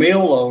 the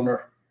mill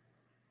owner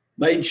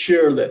made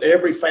sure that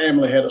every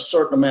family had a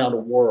certain amount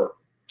of work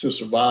to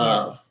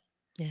survive.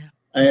 Yeah.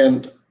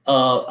 And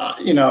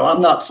you know,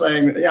 I'm not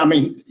saying, I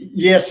mean,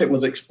 yes, it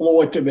was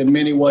exploitative in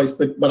many ways,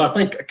 but I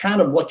think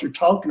kind of what you're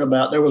talking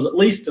about, there was at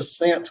least a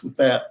sense with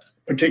that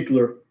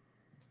particular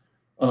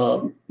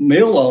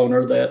mill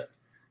owner that,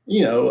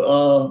 you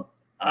know,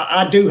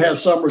 I do have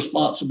some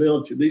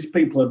responsibility. These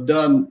people have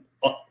done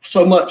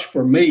so much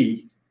for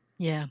me.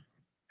 Yeah.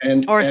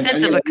 Or a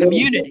sense of a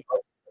community.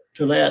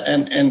 To that.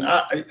 And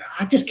I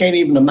just can't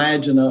even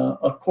imagine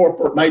a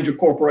major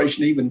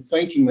corporation even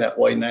thinking that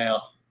way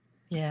now.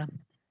 Yeah.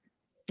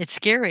 It's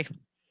scary.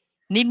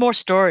 Need more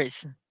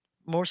stories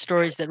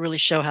that really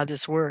show how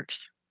this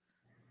works.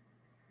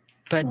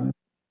 But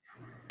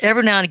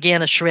every now and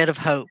again, a shred of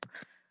hope.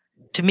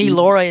 To me,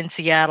 Laura in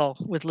Seattle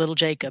with little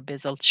Jacob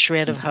is a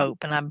shred of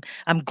hope. And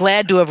I'm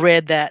glad to have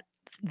read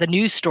the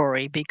new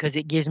story, because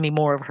it gives me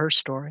more of her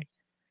story.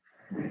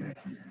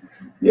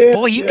 Yeah,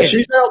 boy,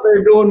 she's out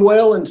there doing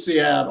well in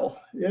Seattle.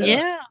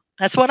 Yeah,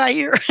 that's what I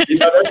hear. You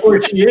know, that's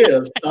where she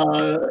is,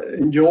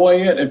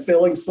 enjoying it and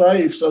feeling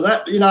safe. So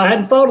that, you know, I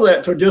hadn't thought of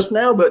that till just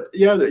now, but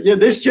yeah,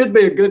 this should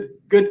be a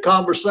good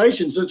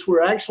conversation, since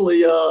we're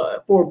actually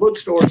for a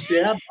bookstore in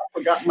Seattle. I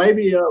forgot,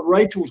 maybe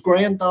Rachel's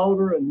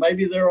granddaughter, and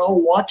maybe they're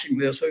all watching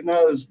this. Who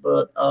knows?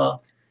 But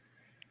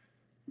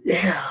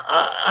yeah,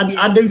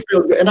 I do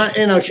feel good, and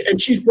you know,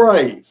 and she's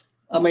brave.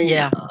 I mean,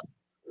 yeah.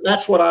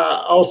 That's what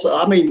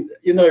I mean,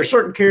 you know, there's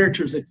certain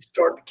characters that you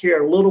start to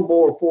care a little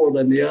more for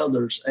than the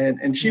others.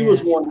 And she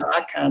was one that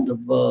I kind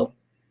of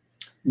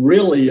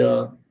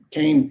really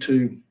came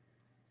to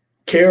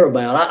care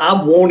about. I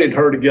wanted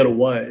her to get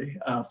away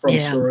from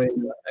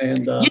Serena.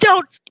 And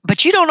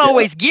you don't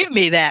always give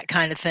me that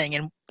kind of thing.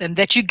 And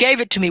that you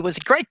gave it to me was a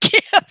great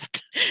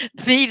gift.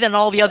 Me than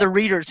all the other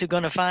readers who are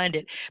going to find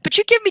it. But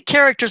you give me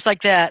characters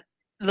like that.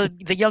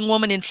 The young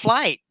woman in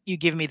Flight, you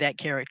give me that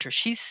character.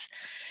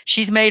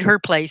 She's made her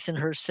place in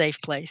her safe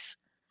place.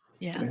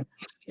 Yeah.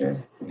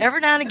 Every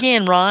now and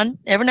again, Ron.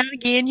 Every now and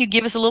again, you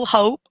give us a little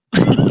hope.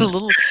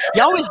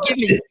 You always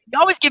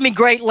give me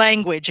great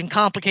language and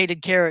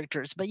complicated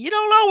characters, but you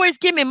don't always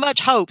give me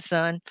much hope,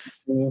 son.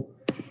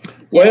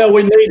 Well,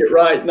 we need it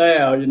right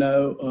now, you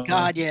know.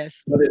 God,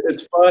 yes. But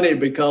it's funny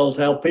because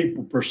how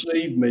people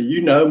perceive me.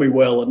 You know me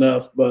well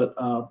enough, but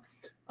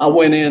I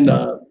went in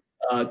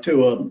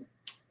to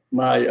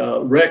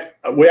our rec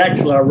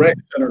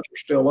centers are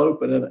still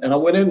open, and I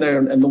went in there,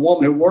 and the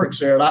woman who works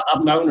there, and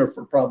I've known her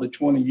for probably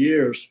 20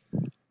 years,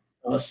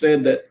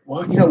 said that,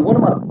 well, you know, one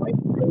of my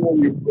friends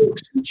on your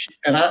books,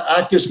 and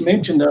I just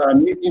mentioned that I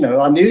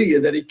knew you,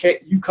 that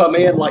you come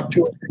in like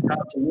 2 or 3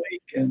 times a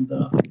week, and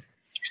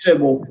she said,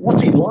 well,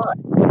 what's he like?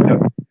 You know,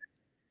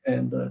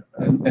 and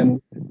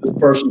this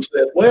person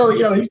said, well,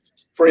 you know, he's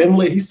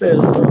friendly. He says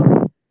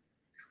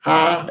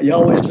hi. He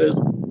always says.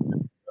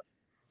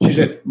 She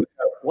said,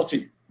 what's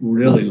he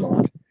really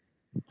like?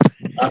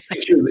 I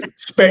think she was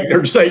expecting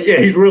her to say, yeah,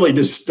 he's really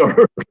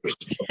disturbed.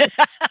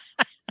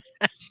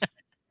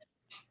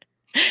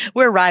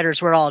 We're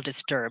writers. We're all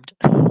disturbed.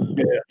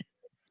 Yeah.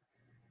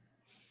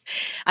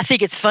 I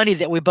think it's funny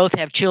that we both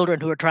have children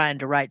who are trying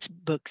to write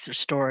books or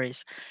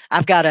stories.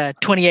 I've got a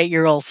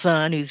 28-year-old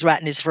son who's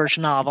writing his first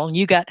novel. And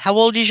you got, how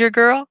old is your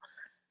girl?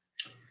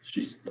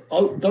 She's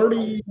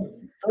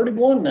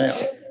 31 now.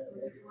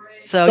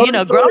 So, you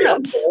know,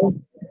 grown-ups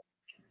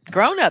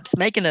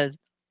making a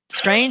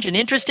strange and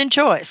interesting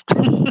choice.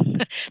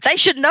 They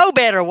should know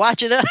better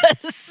watching us.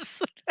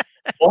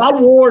 Well, I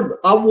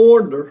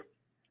warned her.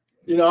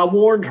 You know, I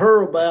warned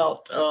her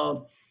about,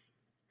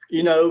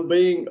 you know,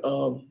 being,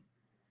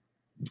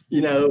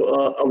 you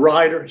know, a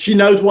writer. She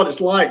knows what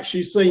it's like.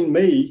 She's seen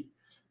me,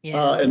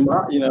 and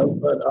my, you know,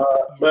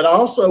 but I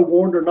also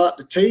warned her not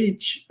to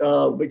teach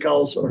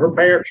because her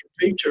parents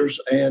are teachers,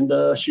 and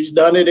she's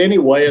done it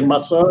anyway. And my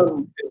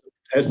son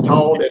has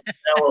taught and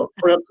now a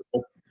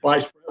principal,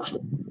 vice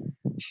principal.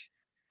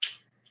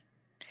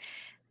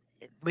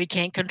 We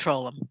can't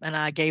control them, and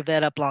I gave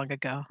that up long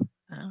ago.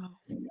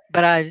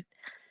 But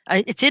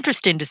it's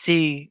interesting to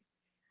see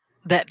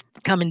that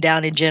coming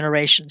down in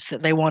generations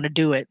that they want to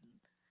do it.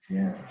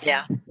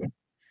 Yeah. You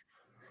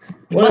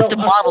must have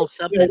modeled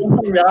something. One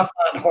thing that I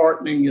find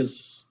heartening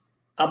is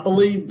I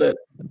believe that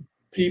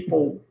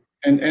people,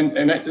 and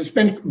it's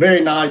been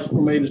very nice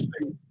for me to see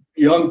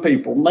young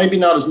people, maybe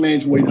not as many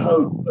as we'd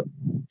hope, but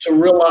to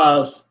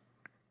realize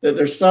that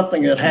there's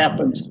something that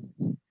happens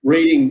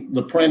reading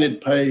the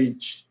printed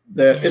page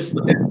that it is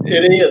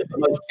the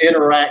most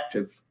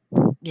interactive,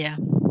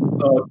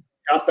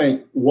 I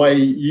think,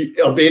 way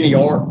of any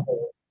art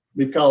form,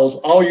 because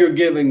all you're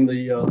giving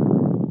the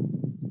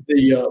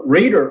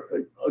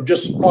reader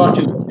just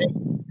splotches of ink,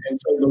 and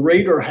so the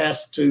reader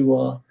has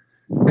to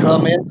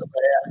come into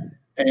that,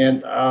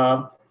 and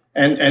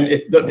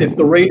if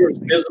the reader is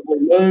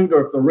visibly moved,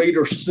 or if the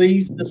reader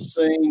sees the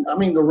scene, I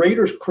mean, the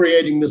reader's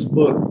creating this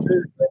book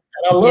too,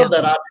 and I love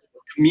that idea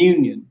of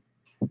communion.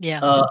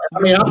 I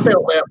mean, I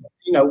felt that,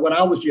 you know, when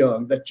I was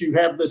young, that you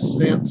have this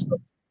sense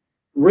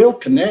real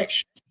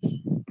connection.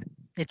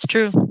 It's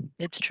true.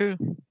 It's true.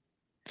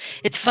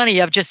 It's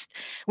funny.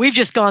 We've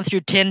just gone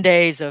through 10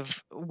 days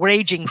of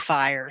raging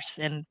fires,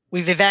 and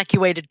we've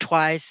evacuated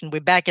twice, and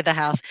we're back at the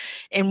house.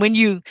 And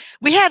we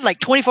had like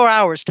 24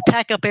 hours to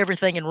pack up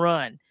everything and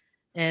run.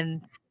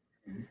 And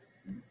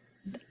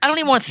I don't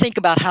even want to think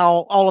about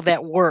how all of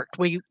that worked.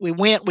 We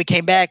went, we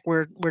came back,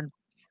 we're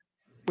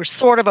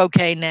sort of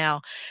okay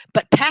now,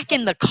 but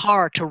packing the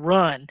car to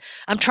run,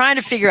 I'm trying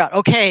to figure out,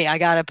 okay,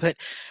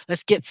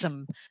 let's get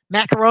some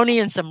macaroni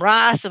and some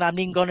rice, and I'm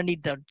even going to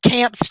need the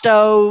camp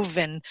stove,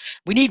 and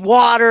we need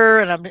water,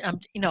 and I'm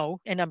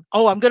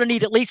going to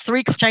need at least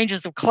 3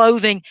 changes of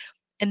clothing.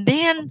 And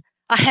then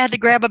I had to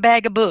grab a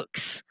bag of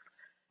books,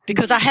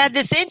 because I had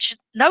this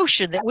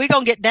notion that we're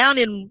going to get down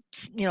in,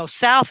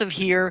 south of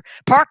here,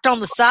 parked on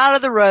the side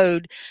of the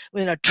road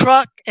with a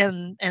truck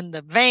and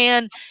the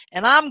van,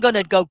 and I'm going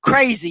to go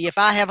crazy if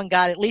I haven't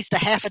got at least a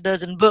half a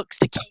dozen books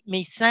to keep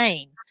me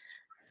sane.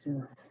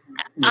 Yeah.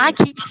 I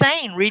keep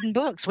saying reading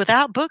books.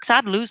 Without books,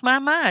 I'd lose my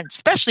mind,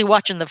 especially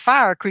watching the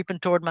fire creeping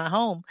toward my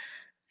home.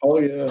 Oh,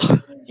 yeah.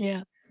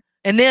 Yeah.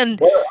 And then,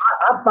 well,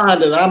 I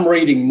find that I'm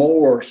reading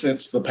more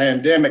since the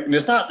pandemic, and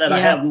it's not that I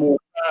have more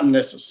time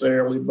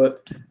necessarily,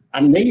 but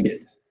I need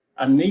it.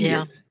 And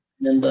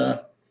I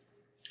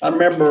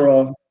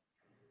remember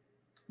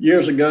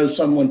years ago,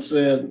 someone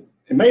said,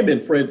 it may have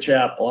been Fred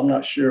Chappell, I'm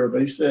not sure,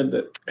 but he said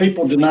that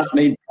people do not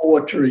need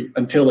poetry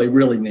until they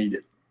really need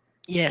it.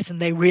 Yes,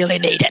 and they really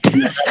need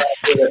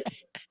it.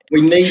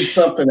 We need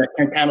something that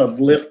can kind of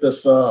lift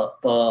us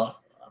up.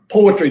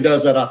 Poetry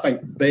does that, I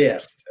think,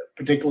 best,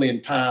 particularly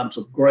in times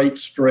of great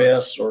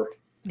stress or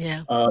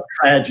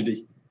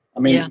tragedy. I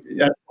mean,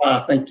 that's why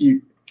I think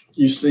you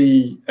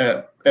see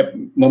at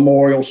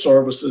memorial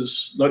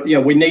services,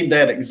 we need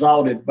that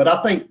exalted. But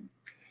I think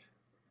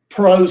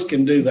prose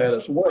can do that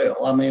as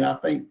well. I mean, I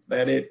think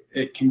that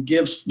it can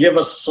give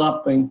us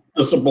something,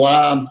 the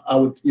sublime.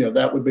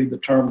 That would be the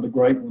term the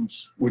great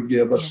ones would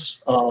give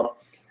us.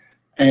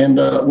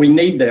 And we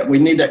need that. We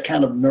need that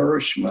kind of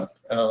nourishment,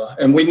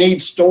 and we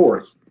need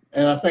story.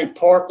 And I think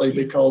partly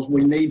because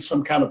we need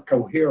some kind of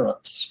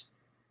coherence.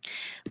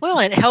 Well,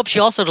 it helps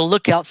you also to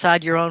look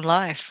outside your own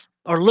life,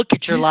 or look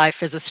at your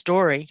life as a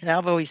story. And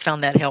I've always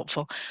found that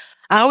helpful.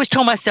 I always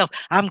told myself,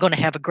 I'm going to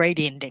have a great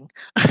ending.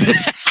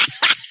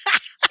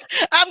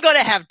 I'm going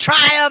to have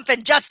triumph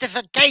and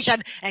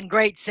justification and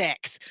great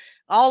sex,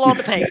 all on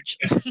the page.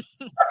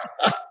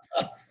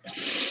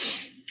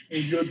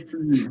 Good for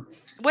you.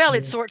 Well,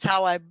 it sorts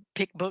how I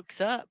pick books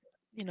up.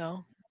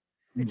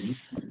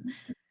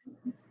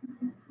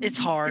 It's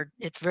hard.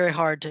 It's very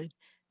hard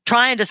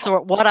trying to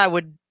sort what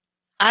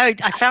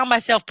I found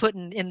myself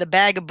putting in the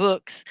bag of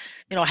books,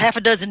 half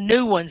a dozen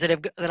new ones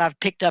that I've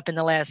picked up in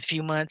the last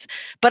few months,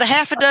 but a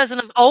half a dozen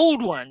of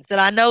old ones that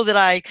I know that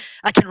I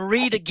can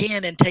read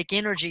again and take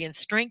energy and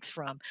strength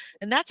from.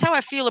 And that's how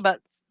I feel about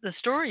the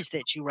stories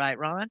that you write,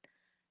 Ron.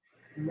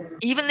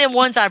 Even the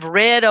ones I've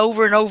read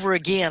over and over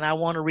again, I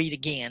want to read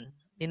again.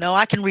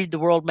 I can read The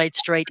World Made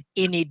Straight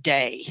any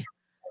day,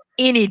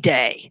 and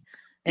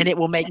it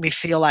will make me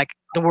feel like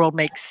the world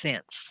makes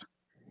sense.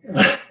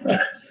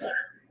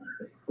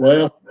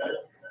 Well,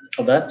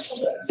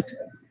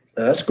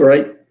 that's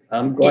great.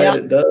 I'm glad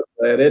it does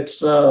that. It's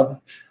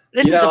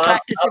this is a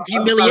practice of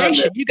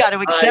humiliation. You got to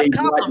accept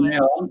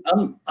compliments.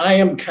 Right, I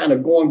am kind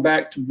of going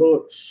back to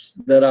books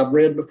that I've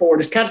read before.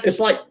 It's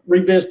like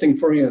revisiting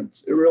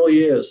friends. It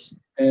really is,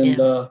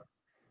 and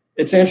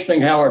it's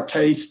interesting how our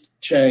tastes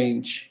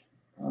change.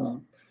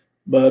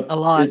 But a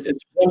lot.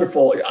 It's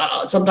wonderful.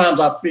 Sometimes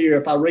I fear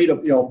if I read a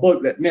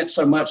book that meant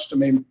so much to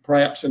me,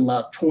 perhaps in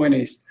my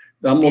 20s.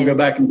 I'm going to go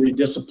back and be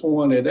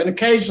disappointed. And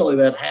occasionally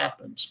that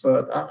happens.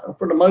 But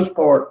for the most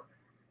part,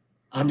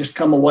 I just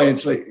come away and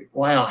say,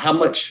 wow, how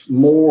much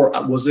more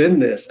was in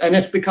this. And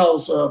it's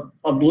because of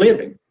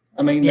living.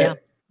 I mean,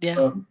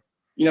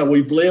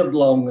 we've lived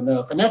long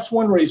enough. And that's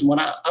one reason when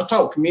I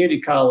taught community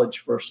college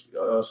for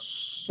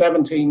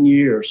 17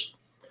 years.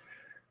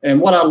 And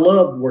what I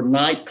loved were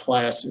night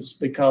classes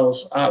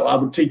because I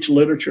would teach a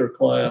literature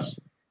class.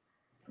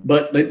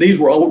 But these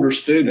were older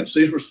students.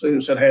 These were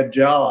students that had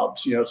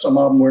jobs. Some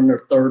of them were in their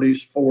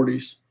 30s,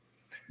 40s,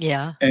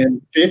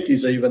 and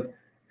 50s even.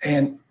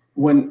 And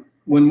when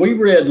we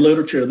read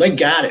literature, they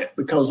got it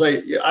because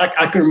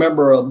I can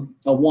remember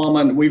a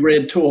woman. We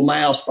read To a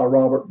Mouse by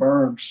Robert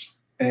Burns,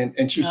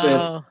 and she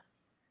said,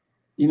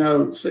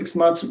 6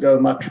 months ago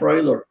my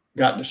trailer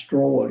got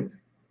destroyed,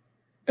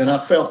 and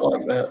I felt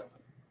like that.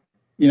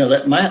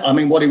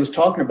 What he was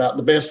talking about,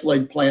 the best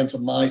laid plans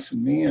of mice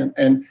and men.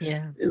 And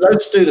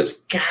those students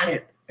got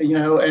it,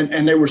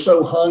 and they were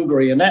so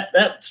hungry. And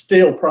that's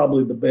still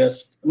probably the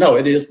best. No,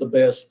 it is the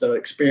best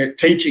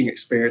teaching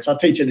experience. I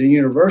teach at a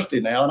university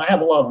now, and I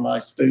have a lot of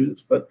nice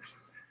students, but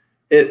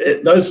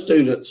those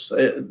students,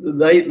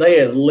 they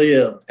had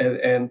lived,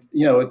 and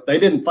they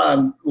didn't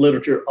find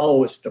literature,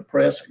 it's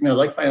depressing. No,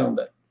 they found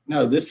that,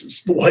 no, this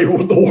is the way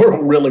the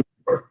world really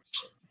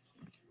works.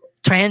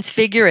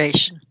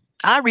 Transfiguration.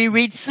 I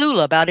reread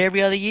Sula about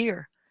every other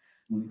year.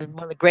 It's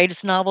one of the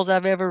greatest novels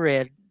I've ever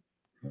read.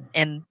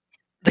 And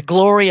the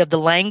glory of the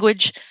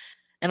language.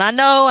 And I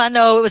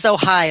know it was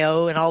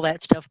Ohio and all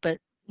that stuff, but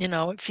you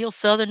know, it feels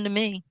Southern to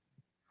me.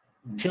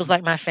 It feels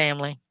like my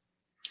family.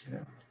 Yeah,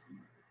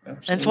 And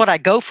it's absolutely. what I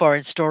go for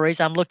in stories.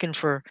 I'm looking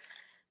for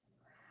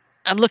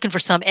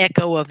some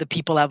echo of the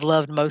people I've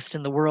loved most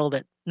in the world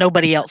that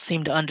nobody else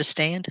seemed to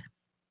understand.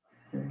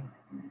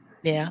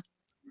 Yeah.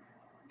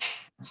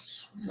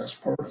 That's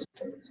perfect.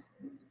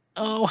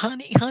 Oh,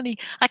 honey,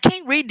 I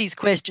can't read these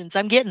questions.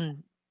 I'm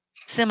getting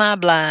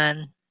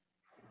semi-blind.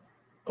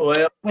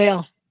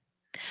 Well,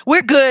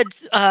 we're good.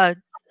 The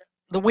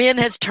wind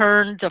has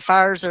turned. The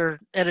fires are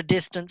at a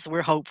distance.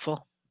 We're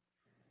hopeful.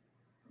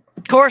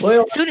 Of course,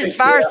 Well, as soon as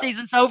fire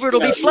season's over, it'll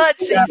be flood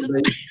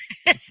season.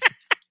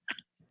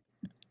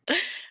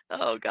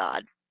 Oh,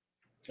 God.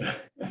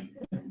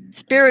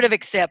 Spirit of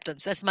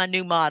acceptance. That's my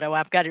new motto.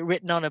 I've got it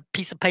written on a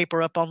piece of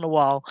paper up on the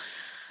wall.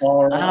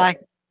 All right.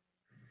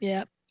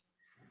 Yeah.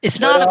 It's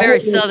not a very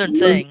Southern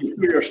thing.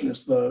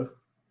 Fierceness, though.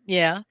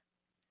 Yeah.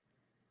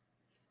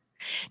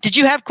 Did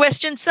you have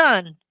questions,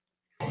 son?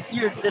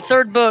 The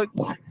third book.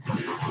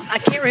 I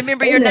can't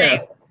remember your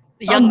name.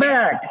 I'm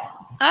back.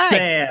 Hi.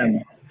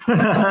 Sam.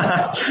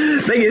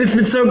 Thank you. It's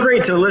been so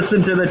great to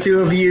listen to the two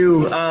of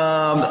you,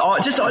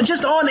 just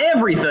on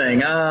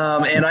everything.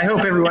 And I hope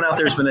everyone out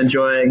there's been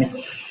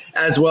enjoying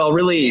as well.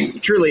 Really,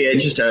 truly,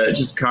 just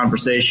a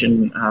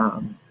conversation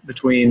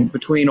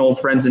between old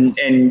friends. And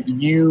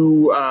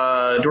you,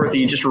 Dorothy,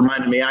 you just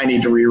reminded me I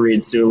need to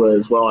reread Sula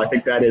as well. I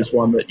think that is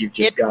one that you've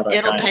just got to.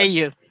 It'll pay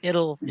you.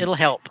 It'll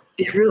help.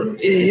 It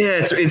really,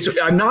 yeah. It's.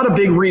 I'm not a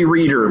big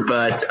rereader,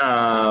 but.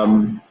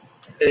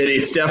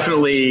 It's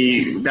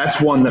definitely, that's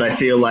one that I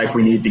feel like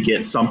we need to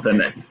get something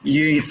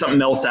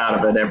else out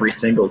of it every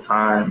single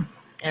time.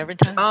 Every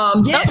time.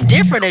 Something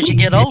different as you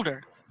get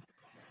older.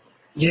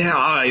 Yeah,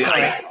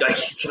 I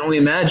can only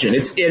imagine.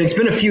 It's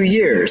been a few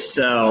years,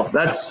 so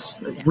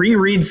that's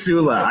reread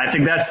Sula. I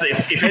think that's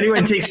if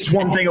anyone takes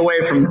one thing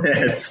away from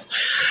this.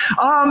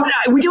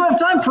 We do have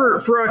time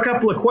for a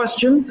couple of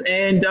questions,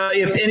 and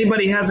if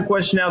anybody has a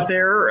question out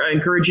there, I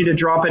encourage you to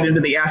drop it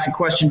into the Ask a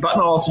Question button.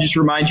 I'll also just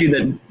remind you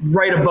that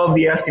right above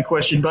the Ask a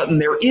Question button,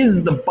 there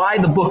is the Buy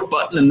the Book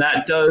button, and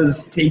that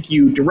does take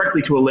you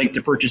directly to a link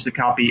to purchase a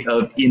copy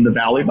of In the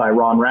Valley by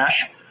Ron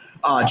Rash.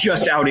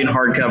 Just out in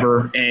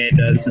hardcover,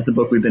 and this is the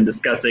book we've been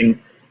discussing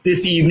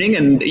this evening,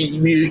 and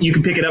you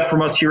can pick it up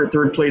from us here at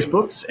Third Place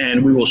Books,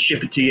 and we will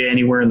ship it to you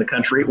anywhere in the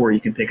country, or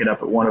you can pick it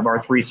up at one of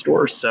our 3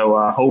 stores. So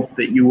hope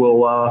that you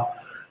will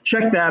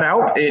check that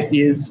out.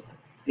 It's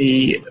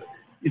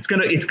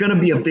gonna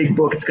be a big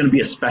book. It's gonna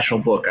be a special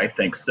book, I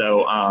think.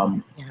 So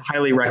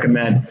highly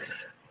recommend.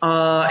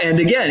 And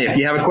again, if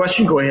you have a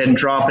question, go ahead and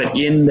drop it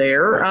in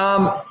there.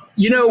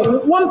 You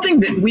know, one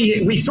thing that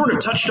we sort of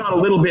touched on a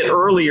little bit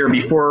earlier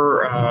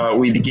before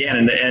we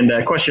began, and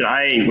a question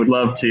I would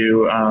love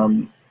to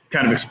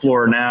kind of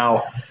explore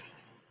now.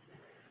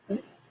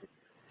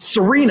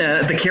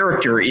 Serena, the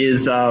character,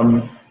 is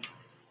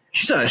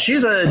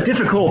she's a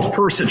difficult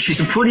person. She's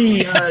a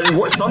pretty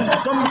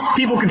some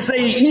people could say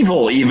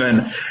evil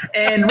even.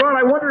 And Ron,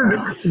 I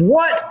wondered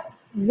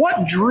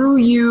what drew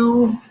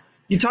you.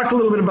 You talked a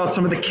little bit about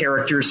some of the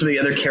characters, some of the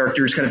other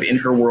characters kind of in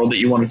her world that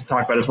you wanted to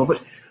talk about as well,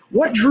 but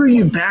what drew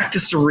you back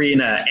to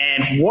Serena,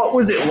 and what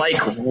was it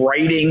like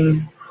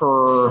writing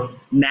her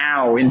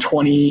now in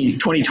 2020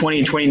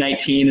 and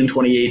 2019 and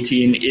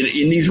 2018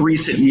 in these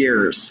recent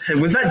years?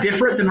 Was that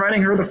different than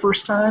writing her the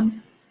first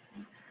time?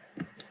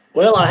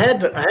 Well, I had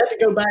to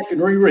go back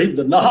and reread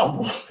the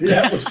novel.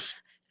 That was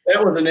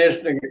an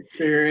interesting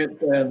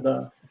experience, and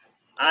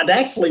I'd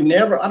actually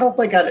I don't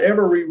think I'd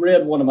ever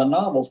reread one of my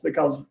novels,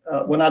 because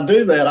when I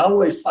do that, I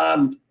always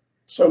find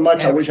so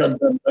much I wish I'd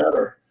done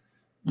better.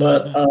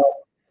 But I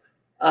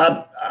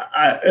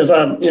as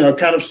I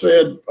kind of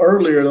said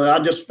earlier, that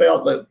I just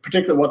felt that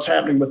particularly what's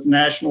happening with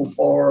national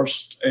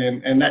forest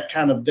and that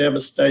kind of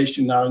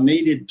devastation, that I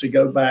needed to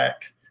go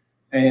back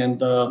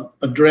and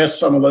address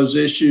some of those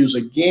issues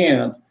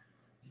again.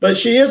 But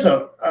she is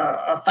a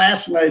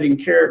fascinating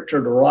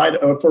character to write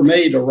for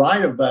me to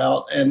write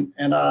about, and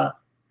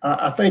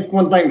I think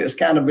one thing that's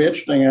kind of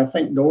interesting, I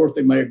think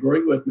Dorothy may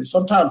agree with me,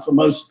 sometimes the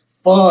most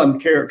fun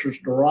characters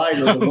to write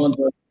are the ones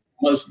that are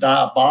most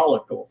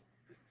diabolical.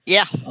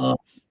 Yeah.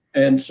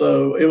 And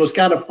so it was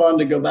kind of fun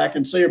to go back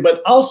and see her.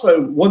 But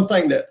also one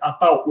thing that I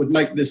thought would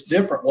make this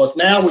different was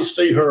now we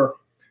see her,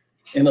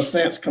 in a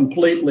sense,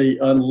 completely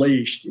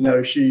unleashed. You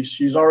know,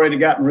 she's already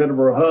gotten rid of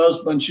her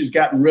husband. She's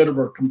gotten rid of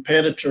her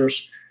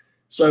competitors.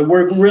 So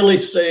we're really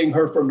seeing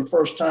her for the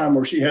first time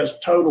where she has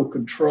total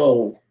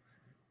control.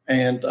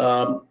 And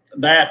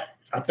that,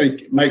 I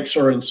think, makes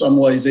her in some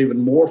ways even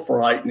more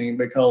frightening,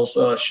 because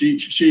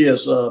she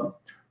is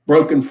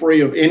broken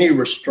free of any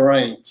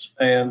restraints.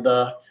 And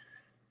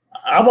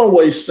I've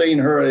always seen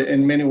her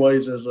in many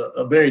ways as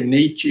a very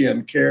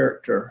Nietzschean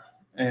character.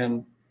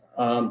 And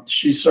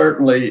she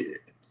certainly,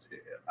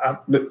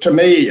 to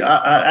me,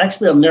 I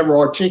actually have never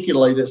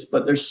articulated this,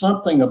 but there's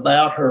something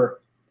about her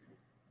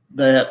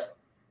that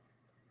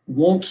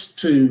wants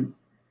to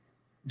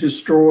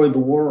destroy the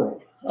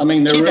world. I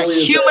mean, there She's really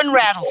a is human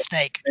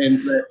rattlesnake. And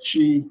that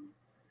she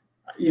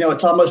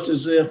it's almost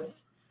as if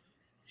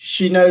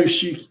she knows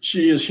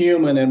she is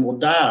human and will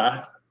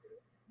die,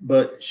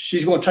 but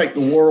she's going to take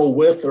the world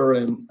with her.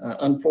 And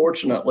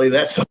unfortunately,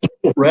 that's a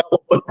little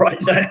relevant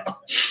right now.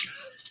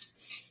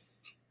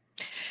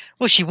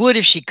 Well, she would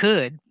if she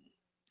could.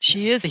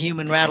 She is a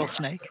human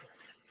rattlesnake.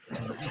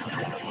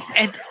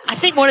 And I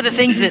think one of the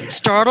things that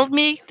startled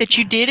me that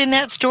you did in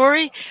that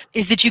story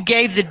is that you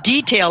gave the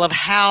detail of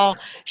how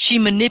she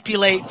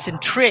manipulates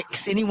and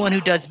tricks anyone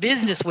who does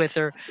business with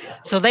her,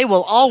 so they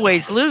will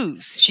always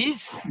lose.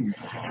 She's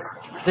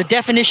the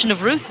definition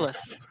of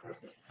ruthless.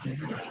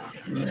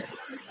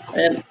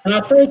 And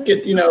I think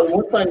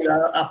one thing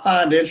that I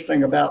find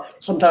interesting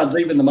about sometimes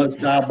even the most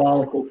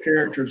diabolical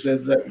characters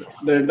is that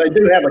they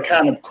do have a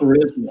kind of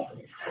charisma.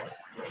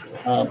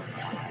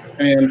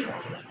 And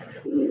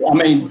I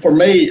mean, for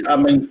me,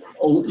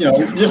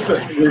 just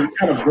that we're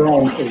kind of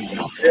drawn to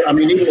them. I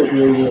mean, even if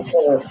we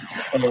were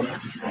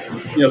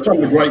some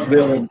of the great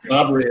villains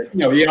I've read,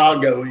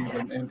 Iago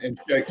even and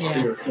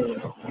Shakespeare.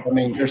 I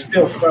mean, there's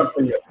still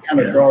something that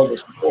kind of draws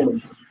us toward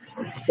them.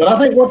 But I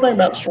think one thing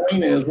about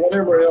Serena is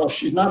whatever else,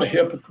 she's not a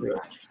hypocrite.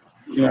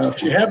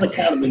 She has the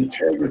kind of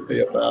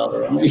integrity about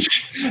her. I mean,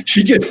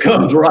 she just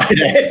comes right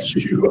at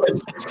you,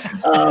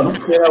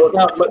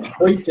 without much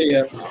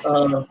pretense.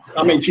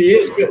 I mean, she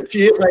is good.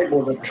 She is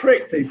able to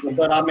trick people,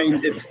 but I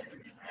mean, it's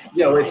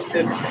in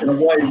a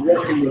way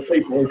working with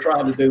people who are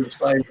trying to do the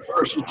same for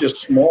her. She's just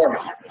smart.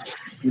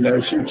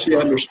 She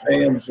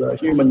understands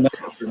human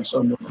nature in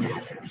some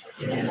ways.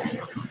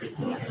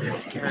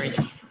 Scary.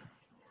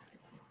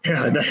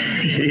 Yeah,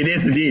 it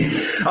is indeed.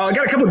 I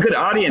got a couple of good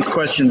audience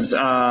questions.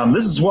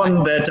 This is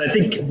one that I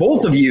think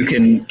both of you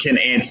can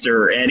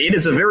answer, and it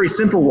is a very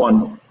simple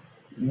one.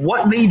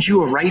 What made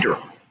you a writer?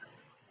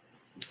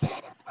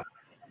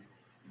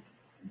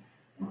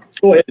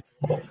 Go ahead.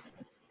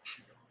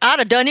 I'd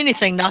have done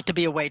anything not to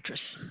be a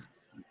waitress.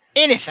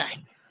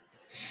 Anything.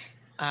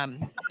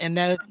 And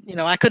that,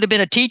 I could have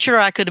been a teacher, or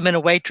I could have been a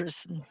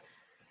waitress.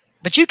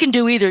 But you can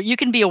do either. You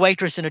can be a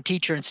waitress and a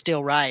teacher and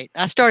still write.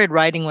 I started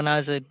writing when I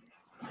was a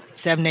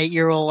 7,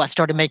 8-year-old. I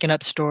started making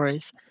up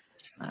stories,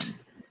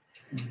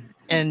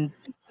 then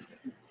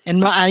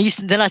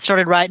I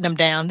started writing them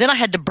down. Then I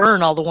had to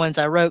burn all the ones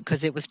I wrote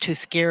because it was too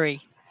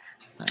scary.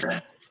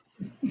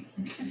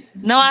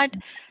 No,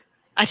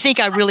 I think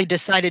I really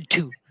decided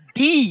to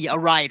be a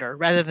writer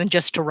rather than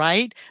just to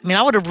write. I mean,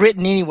 I would have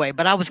written anyway,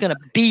 but I was going to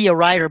be a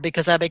writer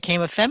because I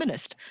became a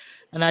feminist,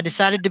 and I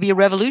decided to be a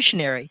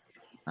revolutionary.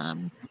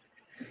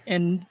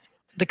 And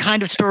the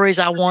kind of stories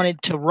I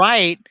wanted to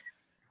write,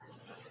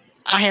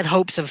 I had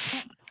hopes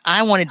of.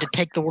 I wanted to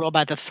take the world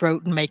by the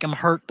throat and make them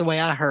hurt the way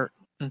I hurt,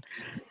 and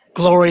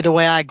glory the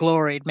way I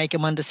gloried, make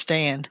them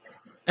understand.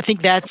 I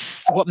think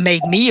that's what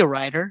made me a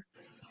writer.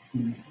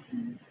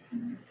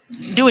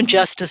 Doing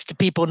justice to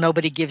people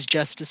nobody gives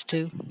justice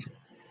to.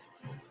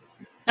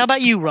 How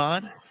about you,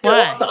 Ron?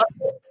 Why?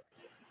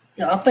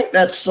 I think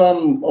that's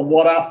some of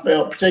what I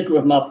felt, particularly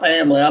with my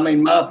family. I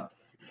mean, my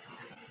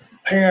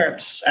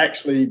parents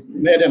actually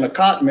met in a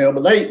cotton mill,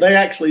 but they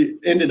actually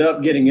ended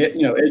up getting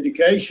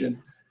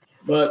education.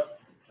 But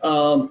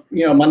none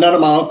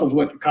of my uncles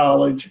went to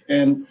college,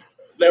 and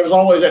there was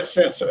always that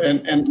sense.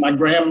 And my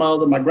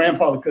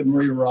grandfather couldn't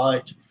read or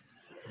write,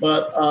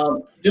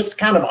 but just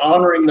kind of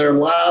honoring their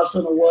lives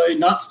in a way,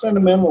 not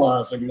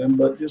sentimentalizing them,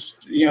 but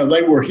just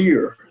they were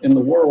here in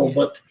the world.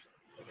 But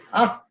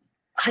I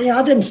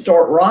didn't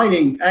start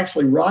writing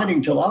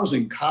till I was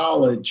in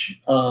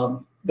college.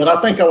 But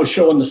I think I was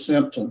showing the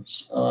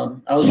symptoms.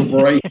 I was a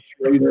voracious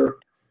reader,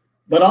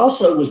 but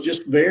also was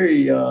just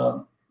very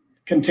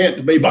content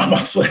to be by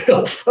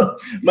myself,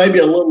 maybe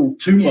a little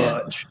too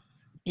much.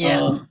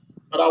 Yeah.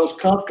 But I was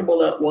comfortable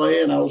that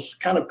way, and I was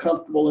kind of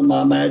comfortable in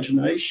my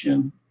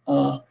imagination.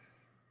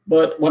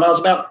 But when I was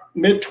about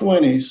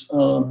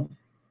mid-20s,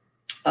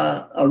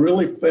 I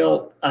really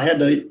felt I had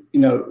to,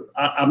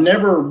 I've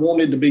never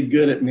wanted to be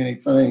good at many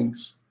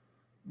things,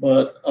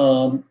 but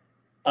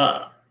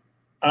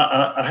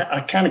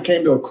I kind of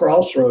came to a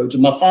crossroads,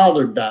 and my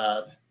father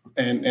died,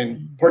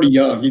 and pretty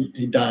young.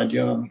 He died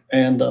young,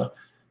 and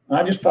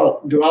I just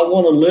thought, do I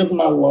want to live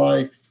my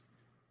life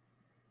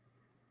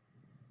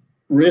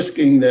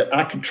risking that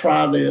I could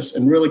try this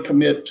and really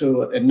commit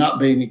to it and not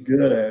be any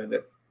good at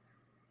it,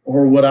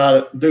 or would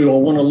I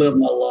want to live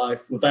my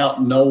life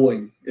without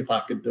knowing if I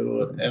could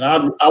do it? And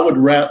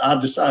I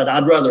decided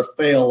I'd rather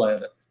fail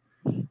at it.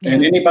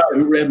 And anybody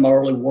who read my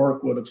early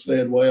work would have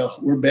said, "Well,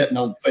 we're betting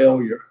on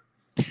failure."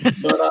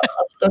 But I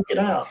stuck it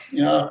out,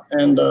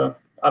 and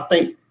I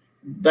think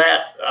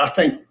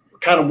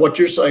kind of what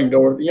you're saying,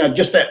 Dorothy,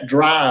 just that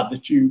drive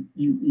that you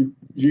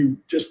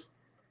just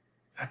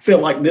feel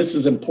like this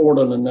is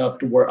important enough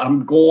to where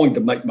I'm going to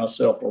make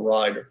myself a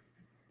writer.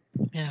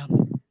 Yeah.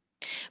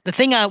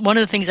 One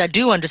of the things I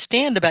do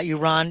understand about you,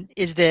 Ron,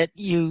 is that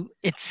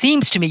it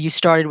seems to me you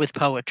started with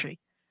poetry.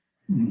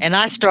 And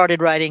I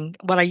started writing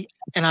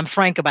and I'm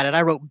frank about it,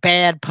 I wrote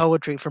bad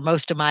poetry for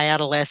most of my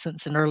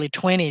adolescence and early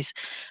 20s.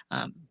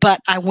 But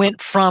I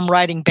went from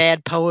writing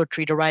bad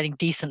poetry to writing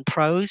decent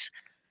prose.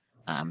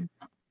 And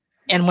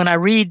when I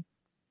read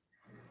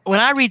when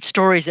I read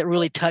stories that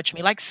really touch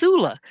me, like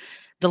Sula,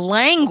 the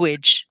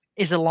language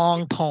is a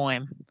long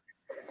poem,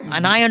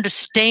 and I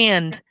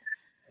understand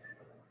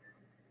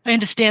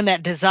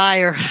that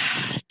desire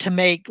to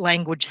make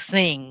language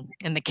sing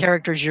and the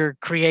characters you're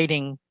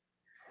creating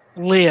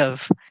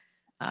live.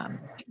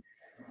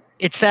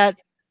 It's that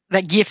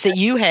gift that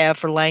you have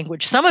for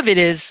language. Some of it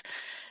is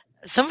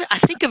I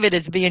think of it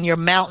as being your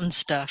mountain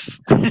stuff.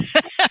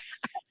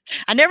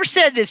 I never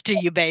said this to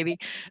you, baby,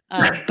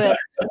 but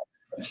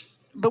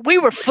we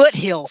were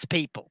foothills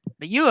people.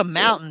 But you a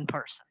mountain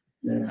person.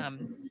 Yeah.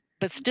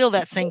 But still,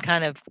 that same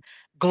kind of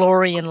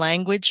glory in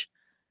language.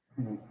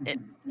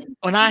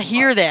 When I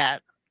hear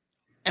that,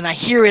 and I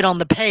hear it on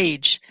the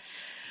page,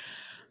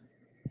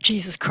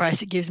 Jesus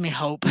Christ, it gives me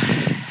hope.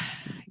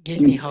 It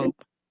gives me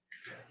hope.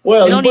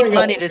 Well, we don't need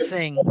money to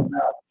sing.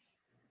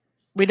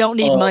 We don't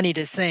need money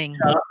to sing.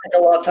 I think a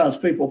lot of times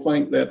people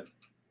think that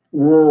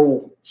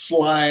rural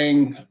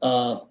slang,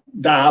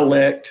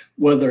 dialect,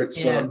 whether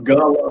it's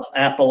Gullah,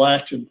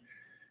 Appalachian,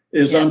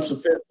 is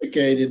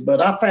unsophisticated.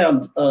 But I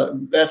found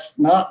that's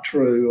not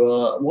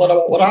true.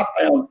 What I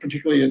found,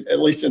 particularly at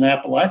least in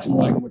Appalachian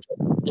language,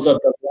 was a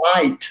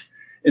delight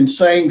in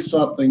saying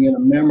something in a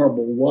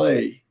memorable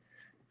way.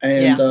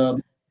 And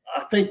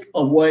I think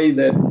a way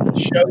that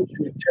shows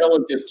the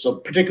intelligence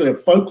of particularly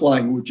of folk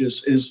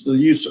languages is the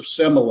use of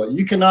simile.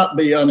 You cannot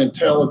be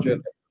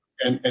unintelligent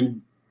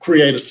and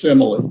create a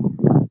simile.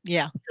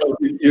 Yeah. So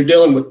you're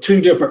dealing with two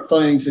different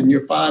things and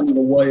you're finding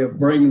a way of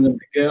bringing them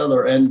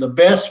together. And the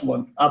best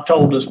one, I've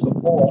told this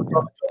before, I've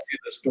probably told you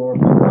this,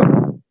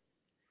 Dorothy,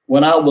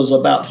 when I was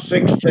about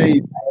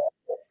 16,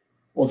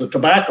 was a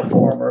tobacco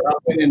farmer. I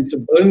went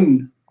into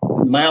Boone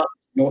Mountain,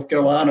 North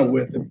Carolina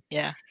with him.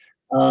 Yeah.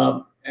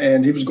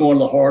 And he was going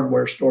to the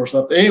hardware store or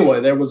something.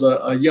 Anyway, there was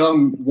a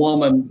young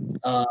woman,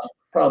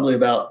 probably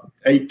about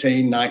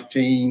 18,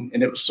 19,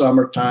 and it was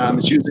summertime.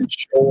 And she was in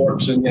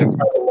shorts and kind of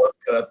a work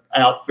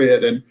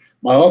outfit. And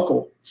my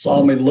uncle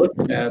saw me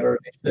looking at her,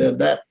 and he said,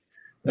 that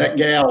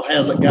gal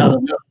hasn't got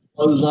enough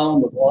clothes on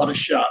to want a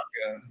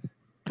shotgun.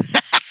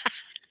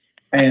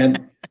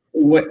 And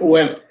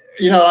when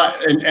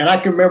I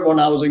can remember when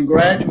I was in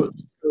graduate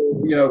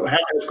school, how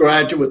as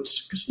graduate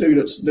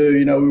students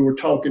do, we were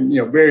talking,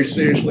 very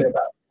seriously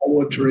about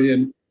poetry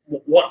and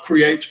what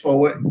creates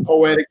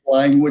poetic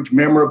language,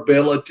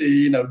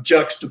 memorability,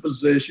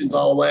 juxtapositions,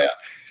 all that,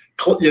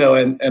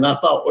 and I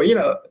thought,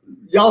 well,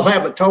 y'all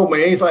haven't told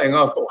me anything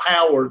Uncle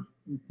Howard,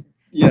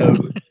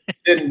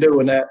 didn't do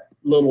in that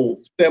little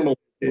simile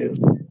is.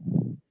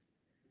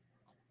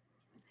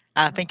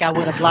 I think I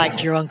would have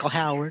liked your Uncle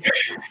Howard.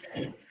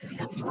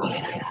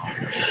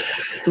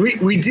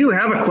 We do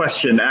have a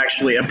question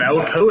actually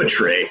about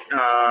poetry.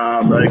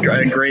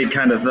 A great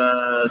kind of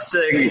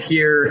seg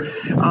here.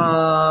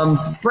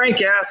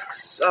 Frank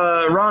asks,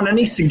 Ron,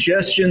 any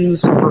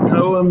suggestions for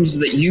poems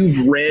that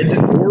you've read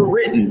or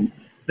written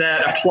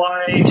that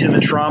apply to the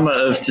trauma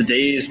of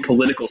today's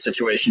political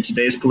situation,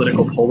 today's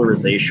political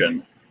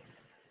polarization?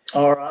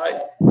 All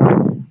right.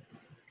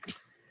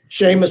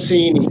 Seamus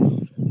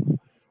Heaney.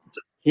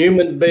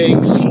 Human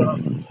beings,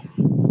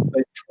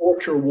 they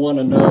torture one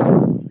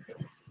another.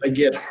 They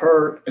get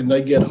hurt and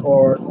they get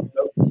hard.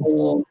 No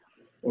poem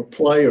or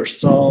play or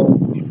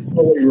song,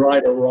 fully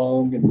right or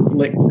wrong,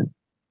 inflicted and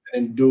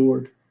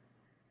endured.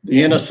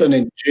 The innocent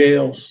in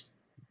jails,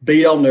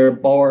 beat on their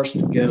bars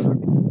together.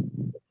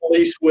 The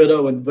police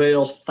widow in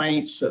veils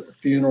faints at the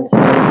funeral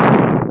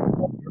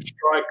home. The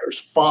striker's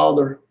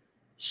father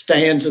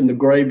stands in the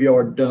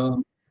graveyard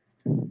dumb.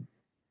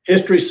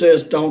 History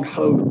says don't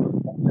hope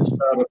on this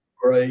side of the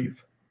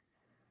grave.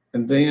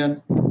 And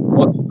then,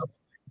 once upon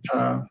a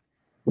time,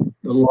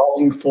 the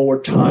longed for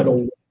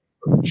title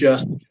of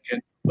justice can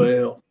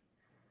prevail,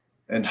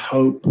 and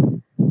hope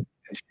and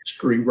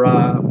history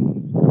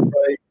rhyme.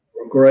 Pray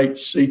for a great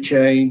sea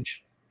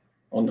change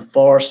on the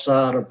far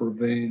side of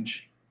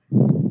revenge,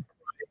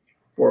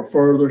 for a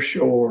further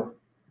shore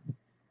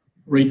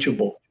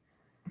reachable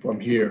from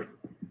here.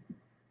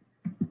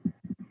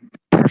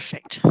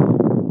 Perfect.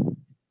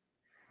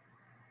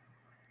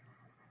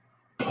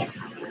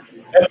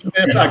 That's the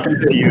best I can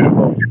do.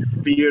 Beautiful.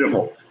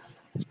 Beautiful.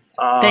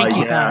 Thank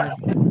you, yeah.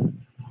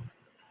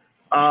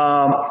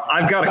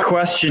 I've got a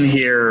question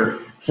here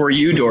for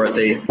you,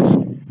 Dorothy.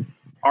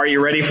 Are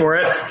you ready for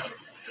it?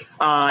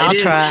 I'll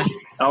try.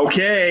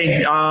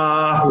 Okay.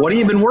 What have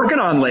you been working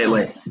on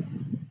lately?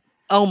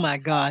 Oh my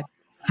God.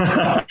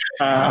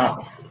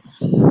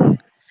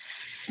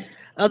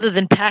 Other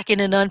than packing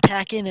and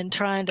unpacking and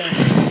trying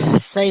to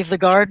save the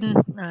garden,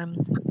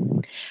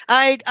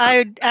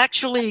 I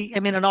actually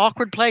am in an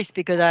awkward place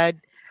because I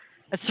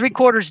was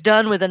 3/4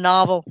 done with a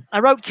novel. I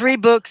wrote 3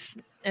 books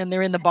and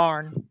they're in the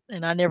barn,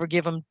 and I never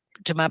give them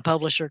to my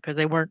publisher because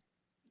they weren't.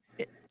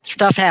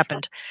 Stuff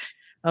happened.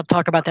 I'll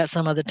talk about that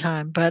some other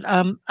time. But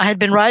I had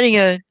been writing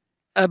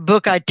a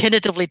book I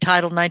tentatively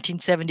titled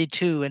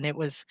 1972, and it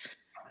was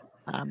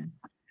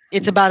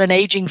it's about an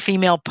aging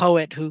female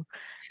poet who,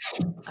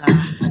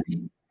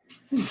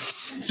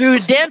 through a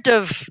dint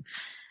of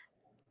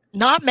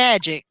not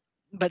magic,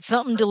 but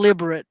something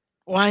deliberate,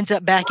 winds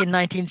up back in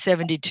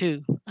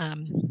 1972,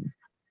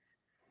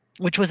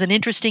 which was an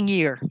interesting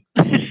year,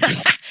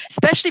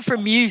 especially for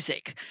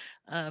music.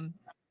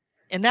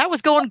 And that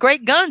was going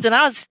great guns, and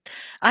I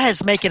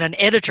was making an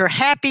editor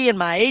happy, and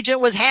my agent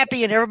was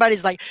happy, and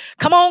everybody's like,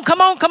 "Come on,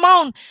 come on, come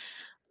on!"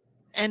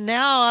 And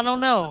now I don't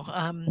know.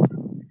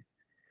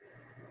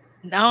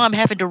 Now I'm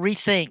having to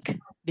rethink,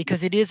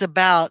 because it is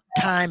about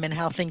time and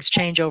how things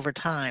change over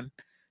time,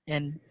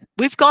 and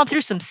we've gone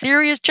through some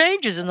serious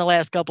changes in the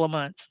last couple of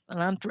months,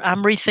 and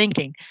I'm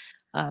rethinking.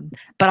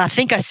 But I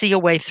think I see a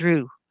way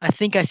through. I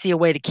think I see a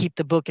way to keep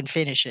the book and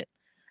finish it.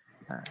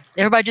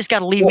 Everybody just got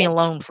to leave me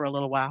alone for a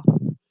little while.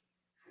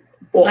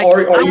 Well,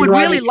 Like, I would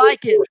really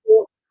like it.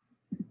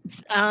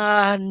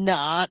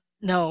 No,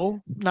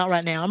 not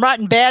right now. I'm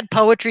writing bad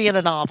poetry in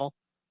a novel.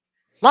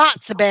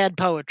 Lots of bad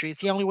poetry.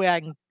 It's the only way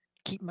I can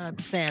keep my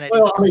sanity.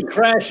 Well, I mean,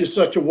 Crash is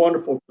such a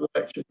wonderful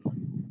collection.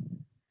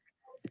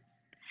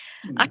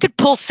 I could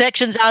pull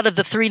sections out of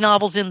the 3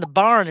 novels in the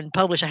barn and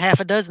publish a half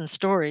a dozen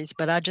stories,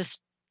 but I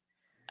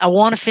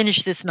want to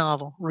finish this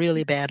novel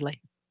really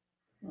badly.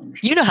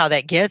 You know how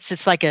that gets.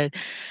 It's like a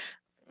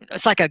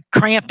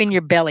cramp in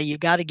your belly. You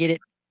got to get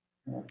it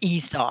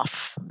eased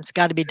off. It's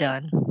got to be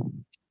done.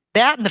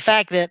 That, and the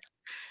fact that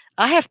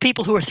I have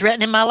people who are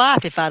threatening my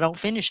life if I don't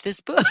finish this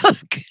book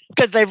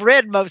because they've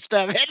read most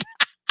of it.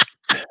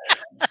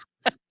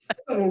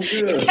 Oh,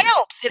 good.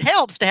 It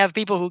helps to have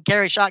people who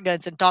carry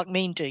shotguns and talk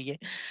mean to you.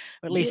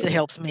 Or at least it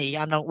helps me.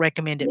 I don't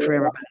recommend it for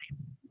everybody.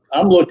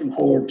 I'm looking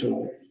forward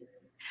to it.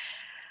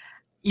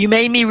 You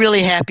made me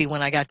really happy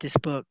when I got this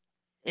book.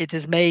 It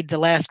has made the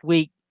last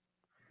week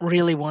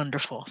really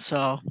wonderful.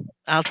 So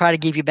I'll try to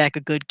give you back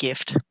a good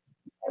gift.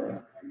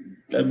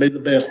 That'd be the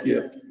best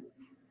gift.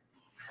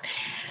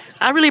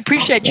 I really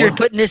appreciate your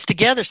putting this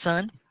together,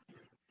 son.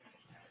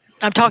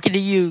 I'm talking to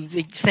you,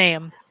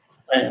 Sam.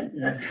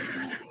 Yeah.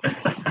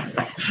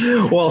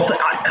 Well,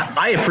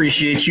 I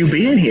appreciate you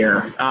being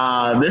here.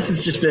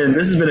 This has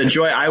been a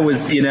joy. I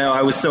was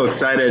so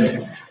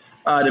excited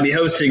to be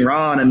hosting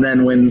Ron, and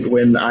then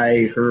when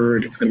I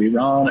heard it's going to be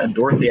Ron and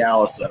Dorothy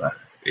Allison,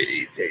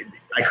 I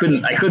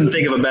couldn't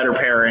think of a better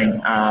pairing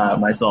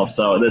myself.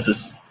 So this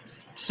is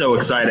so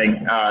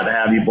exciting to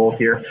have you both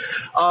here.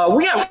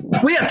 We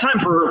have time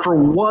for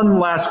one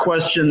last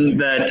question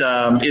that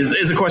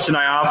is a question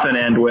I often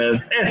end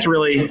with. It's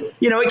really,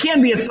 it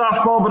can be a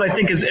softball, but I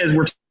think as we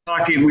were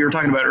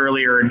talking about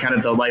earlier, and kind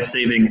of the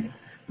life-saving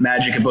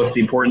magic of books,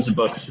 the importance of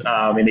books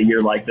in a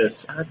year like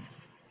this.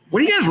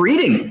 What are you guys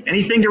reading?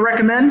 Anything to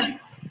recommend?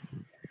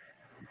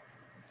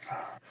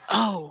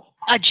 Oh,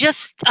 I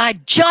just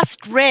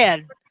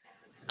read,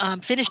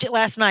 finished it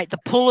last night, The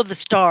Pull of the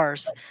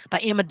Stars by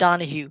Emma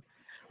Donoghue,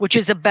 which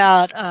is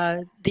about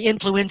the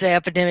influenza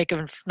epidemic of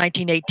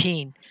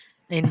 1918.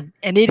 And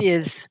it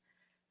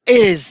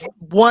is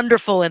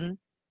wonderful and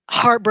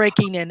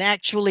heartbreaking, and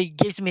actually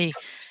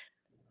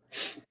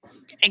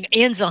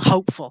ends on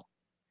hopeful.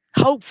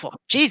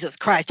 Jesus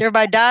Christ,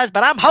 everybody dies,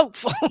 but I'm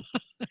hopeful.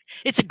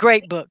 It's a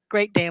great book,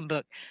 great damn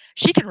book.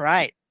 She can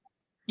write.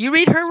 You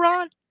read her,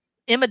 Ron?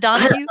 Emma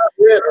Donoghue? I have not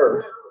read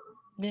her.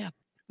 Yeah,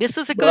 this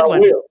was a good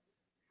one.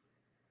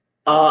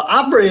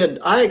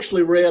 I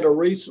actually read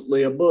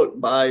recently a book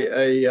by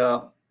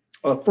a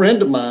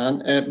friend of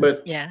mine,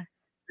 but yeah,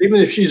 even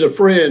if she's a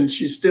friend,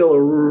 she's still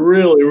a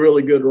really,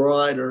 really good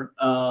writer.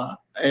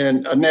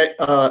 And Annette,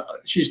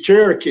 she's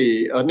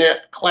Cherokee,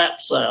 Annette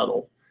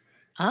Clapsaddle.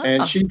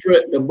 And she's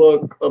written a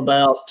book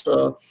about,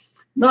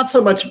 not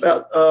so much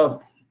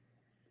about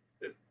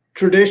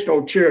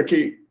traditional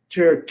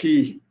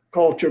Cherokee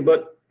culture,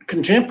 but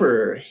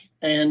contemporary.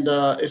 And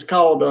it's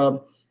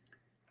called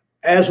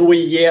As We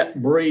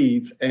Yet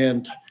Breathe.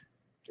 And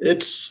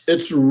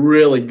it's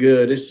really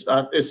good.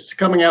 It's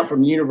coming out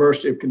from the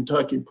University of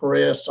Kentucky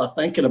Press, I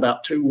think, in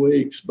about 2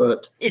 weeks.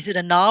 But is it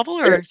a novel,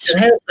 or it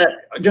has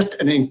just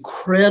an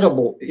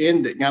incredible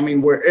ending? I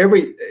mean, where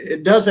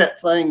it does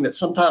that thing that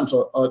sometimes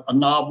a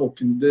novel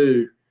can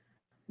do,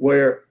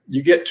 where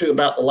you get to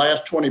about the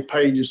last 20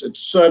 pages and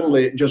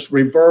suddenly it just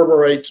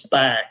reverberates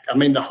back. I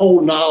mean, the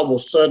whole novel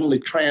suddenly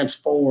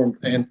transformed,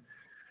 and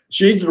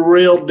she's the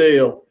real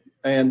deal.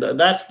 And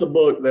that's the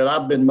book that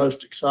I've been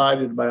most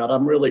excited about.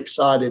 I'm really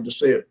excited to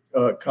see it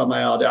come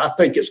out. I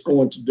think it's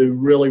going to do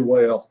really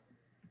well.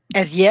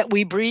 As Yet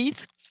We Breathe?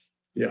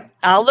 Yeah.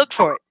 I'll look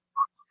for it.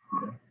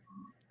 Yeah.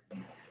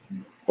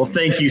 Well,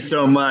 thank you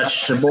so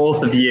much to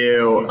both of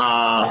you.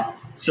 I'm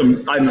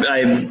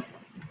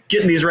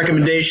getting these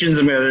recommendations.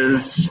 I'm going to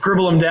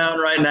scribble them down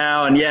right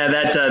now. And yeah,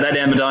 that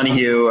Emma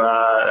Donoghue,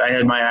 I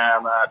had my eye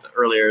on that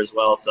earlier as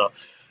well. So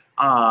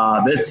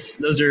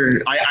those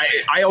are,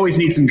 I always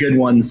need some good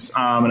ones,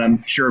 and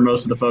I'm sure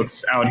most of the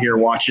folks out here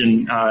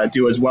watching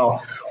do as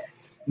well.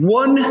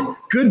 One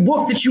good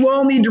book that you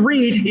all need to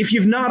read, if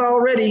you've not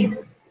already,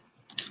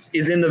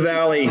 is In the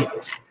Valley.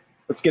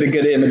 Let's get a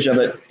good image of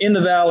it. In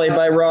the Valley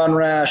by Ron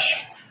Rash.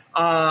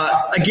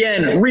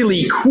 Again,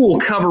 really cool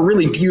cover,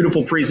 really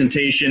beautiful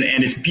presentation,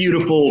 and it's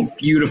beautiful,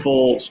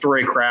 beautiful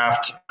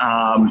storycraft.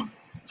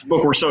 It's a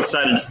book we're so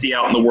excited to see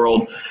out in the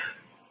world.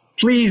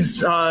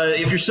 please,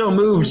 if you're so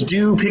moved,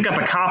 do pick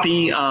up a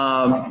copy.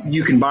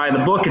 You can buy the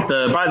book at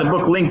the buy the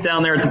book link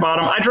down there at the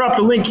bottom. I dropped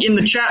a link in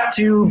the chat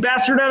to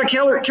Bastard Out of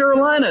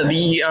Carolina,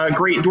 the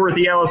great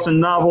Dorothy Allison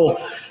novel,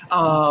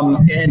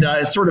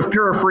 and sort of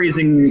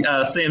paraphrasing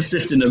Sam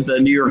Sifton of the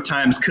New York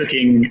Times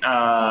cooking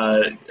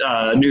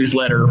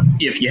newsletter.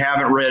 If you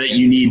haven't read it,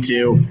 you need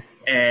to.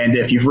 And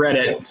if you've read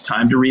it, it's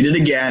time to read it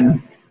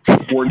again.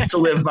 Words to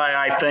live by,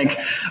 I think.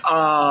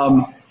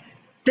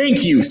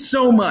 Thank you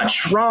so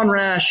much, Ron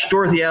Rash,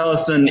 Dorothy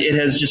Allison. It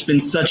has just been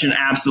such an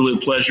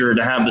absolute pleasure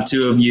to have the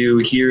two of you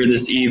here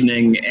this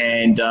evening.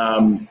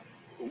 And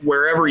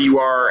wherever you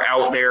are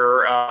out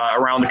there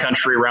around the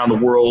country, around the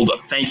world,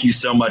 thank you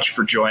so much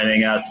for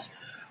joining us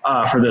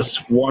for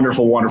this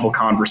wonderful, wonderful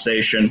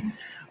conversation.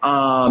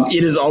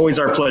 It is always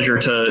our pleasure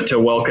to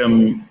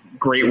welcome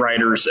great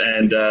writers,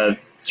 and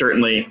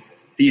certainly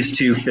these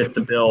two fit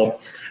the bill.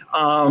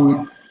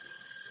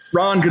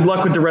 Ron, good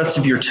luck with the rest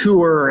of your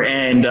tour,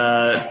 and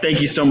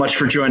thank you so much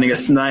for joining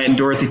us tonight. And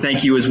Dorothy,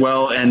 thank you as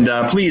well. And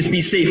please be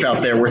safe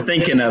out there. We're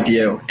thinking of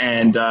you,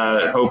 and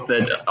hope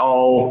that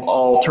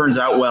all turns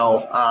out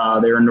well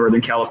there in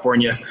Northern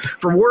California.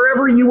 From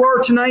wherever you are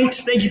tonight,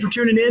 thank you for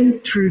tuning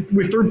in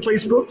with Third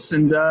Place Books,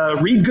 and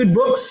read good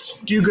books,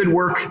 do good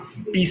work,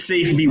 be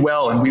safe, be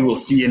well, and we will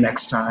see you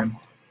next time.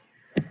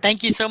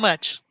 Thank you so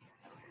much.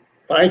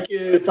 Thank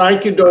you,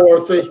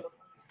 Dorothy.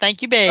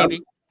 Thank you,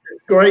 baby.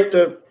 Great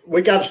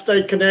we got to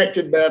stay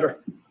connected better.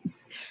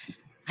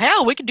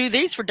 Hell, we could do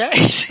these for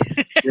days.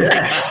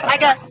 Yeah. I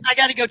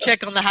got to go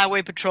check on the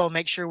highway patrol,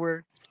 make sure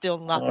we're still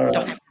not don't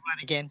have to run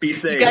again. Be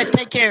safe. You guys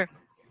take care.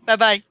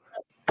 Bye-bye.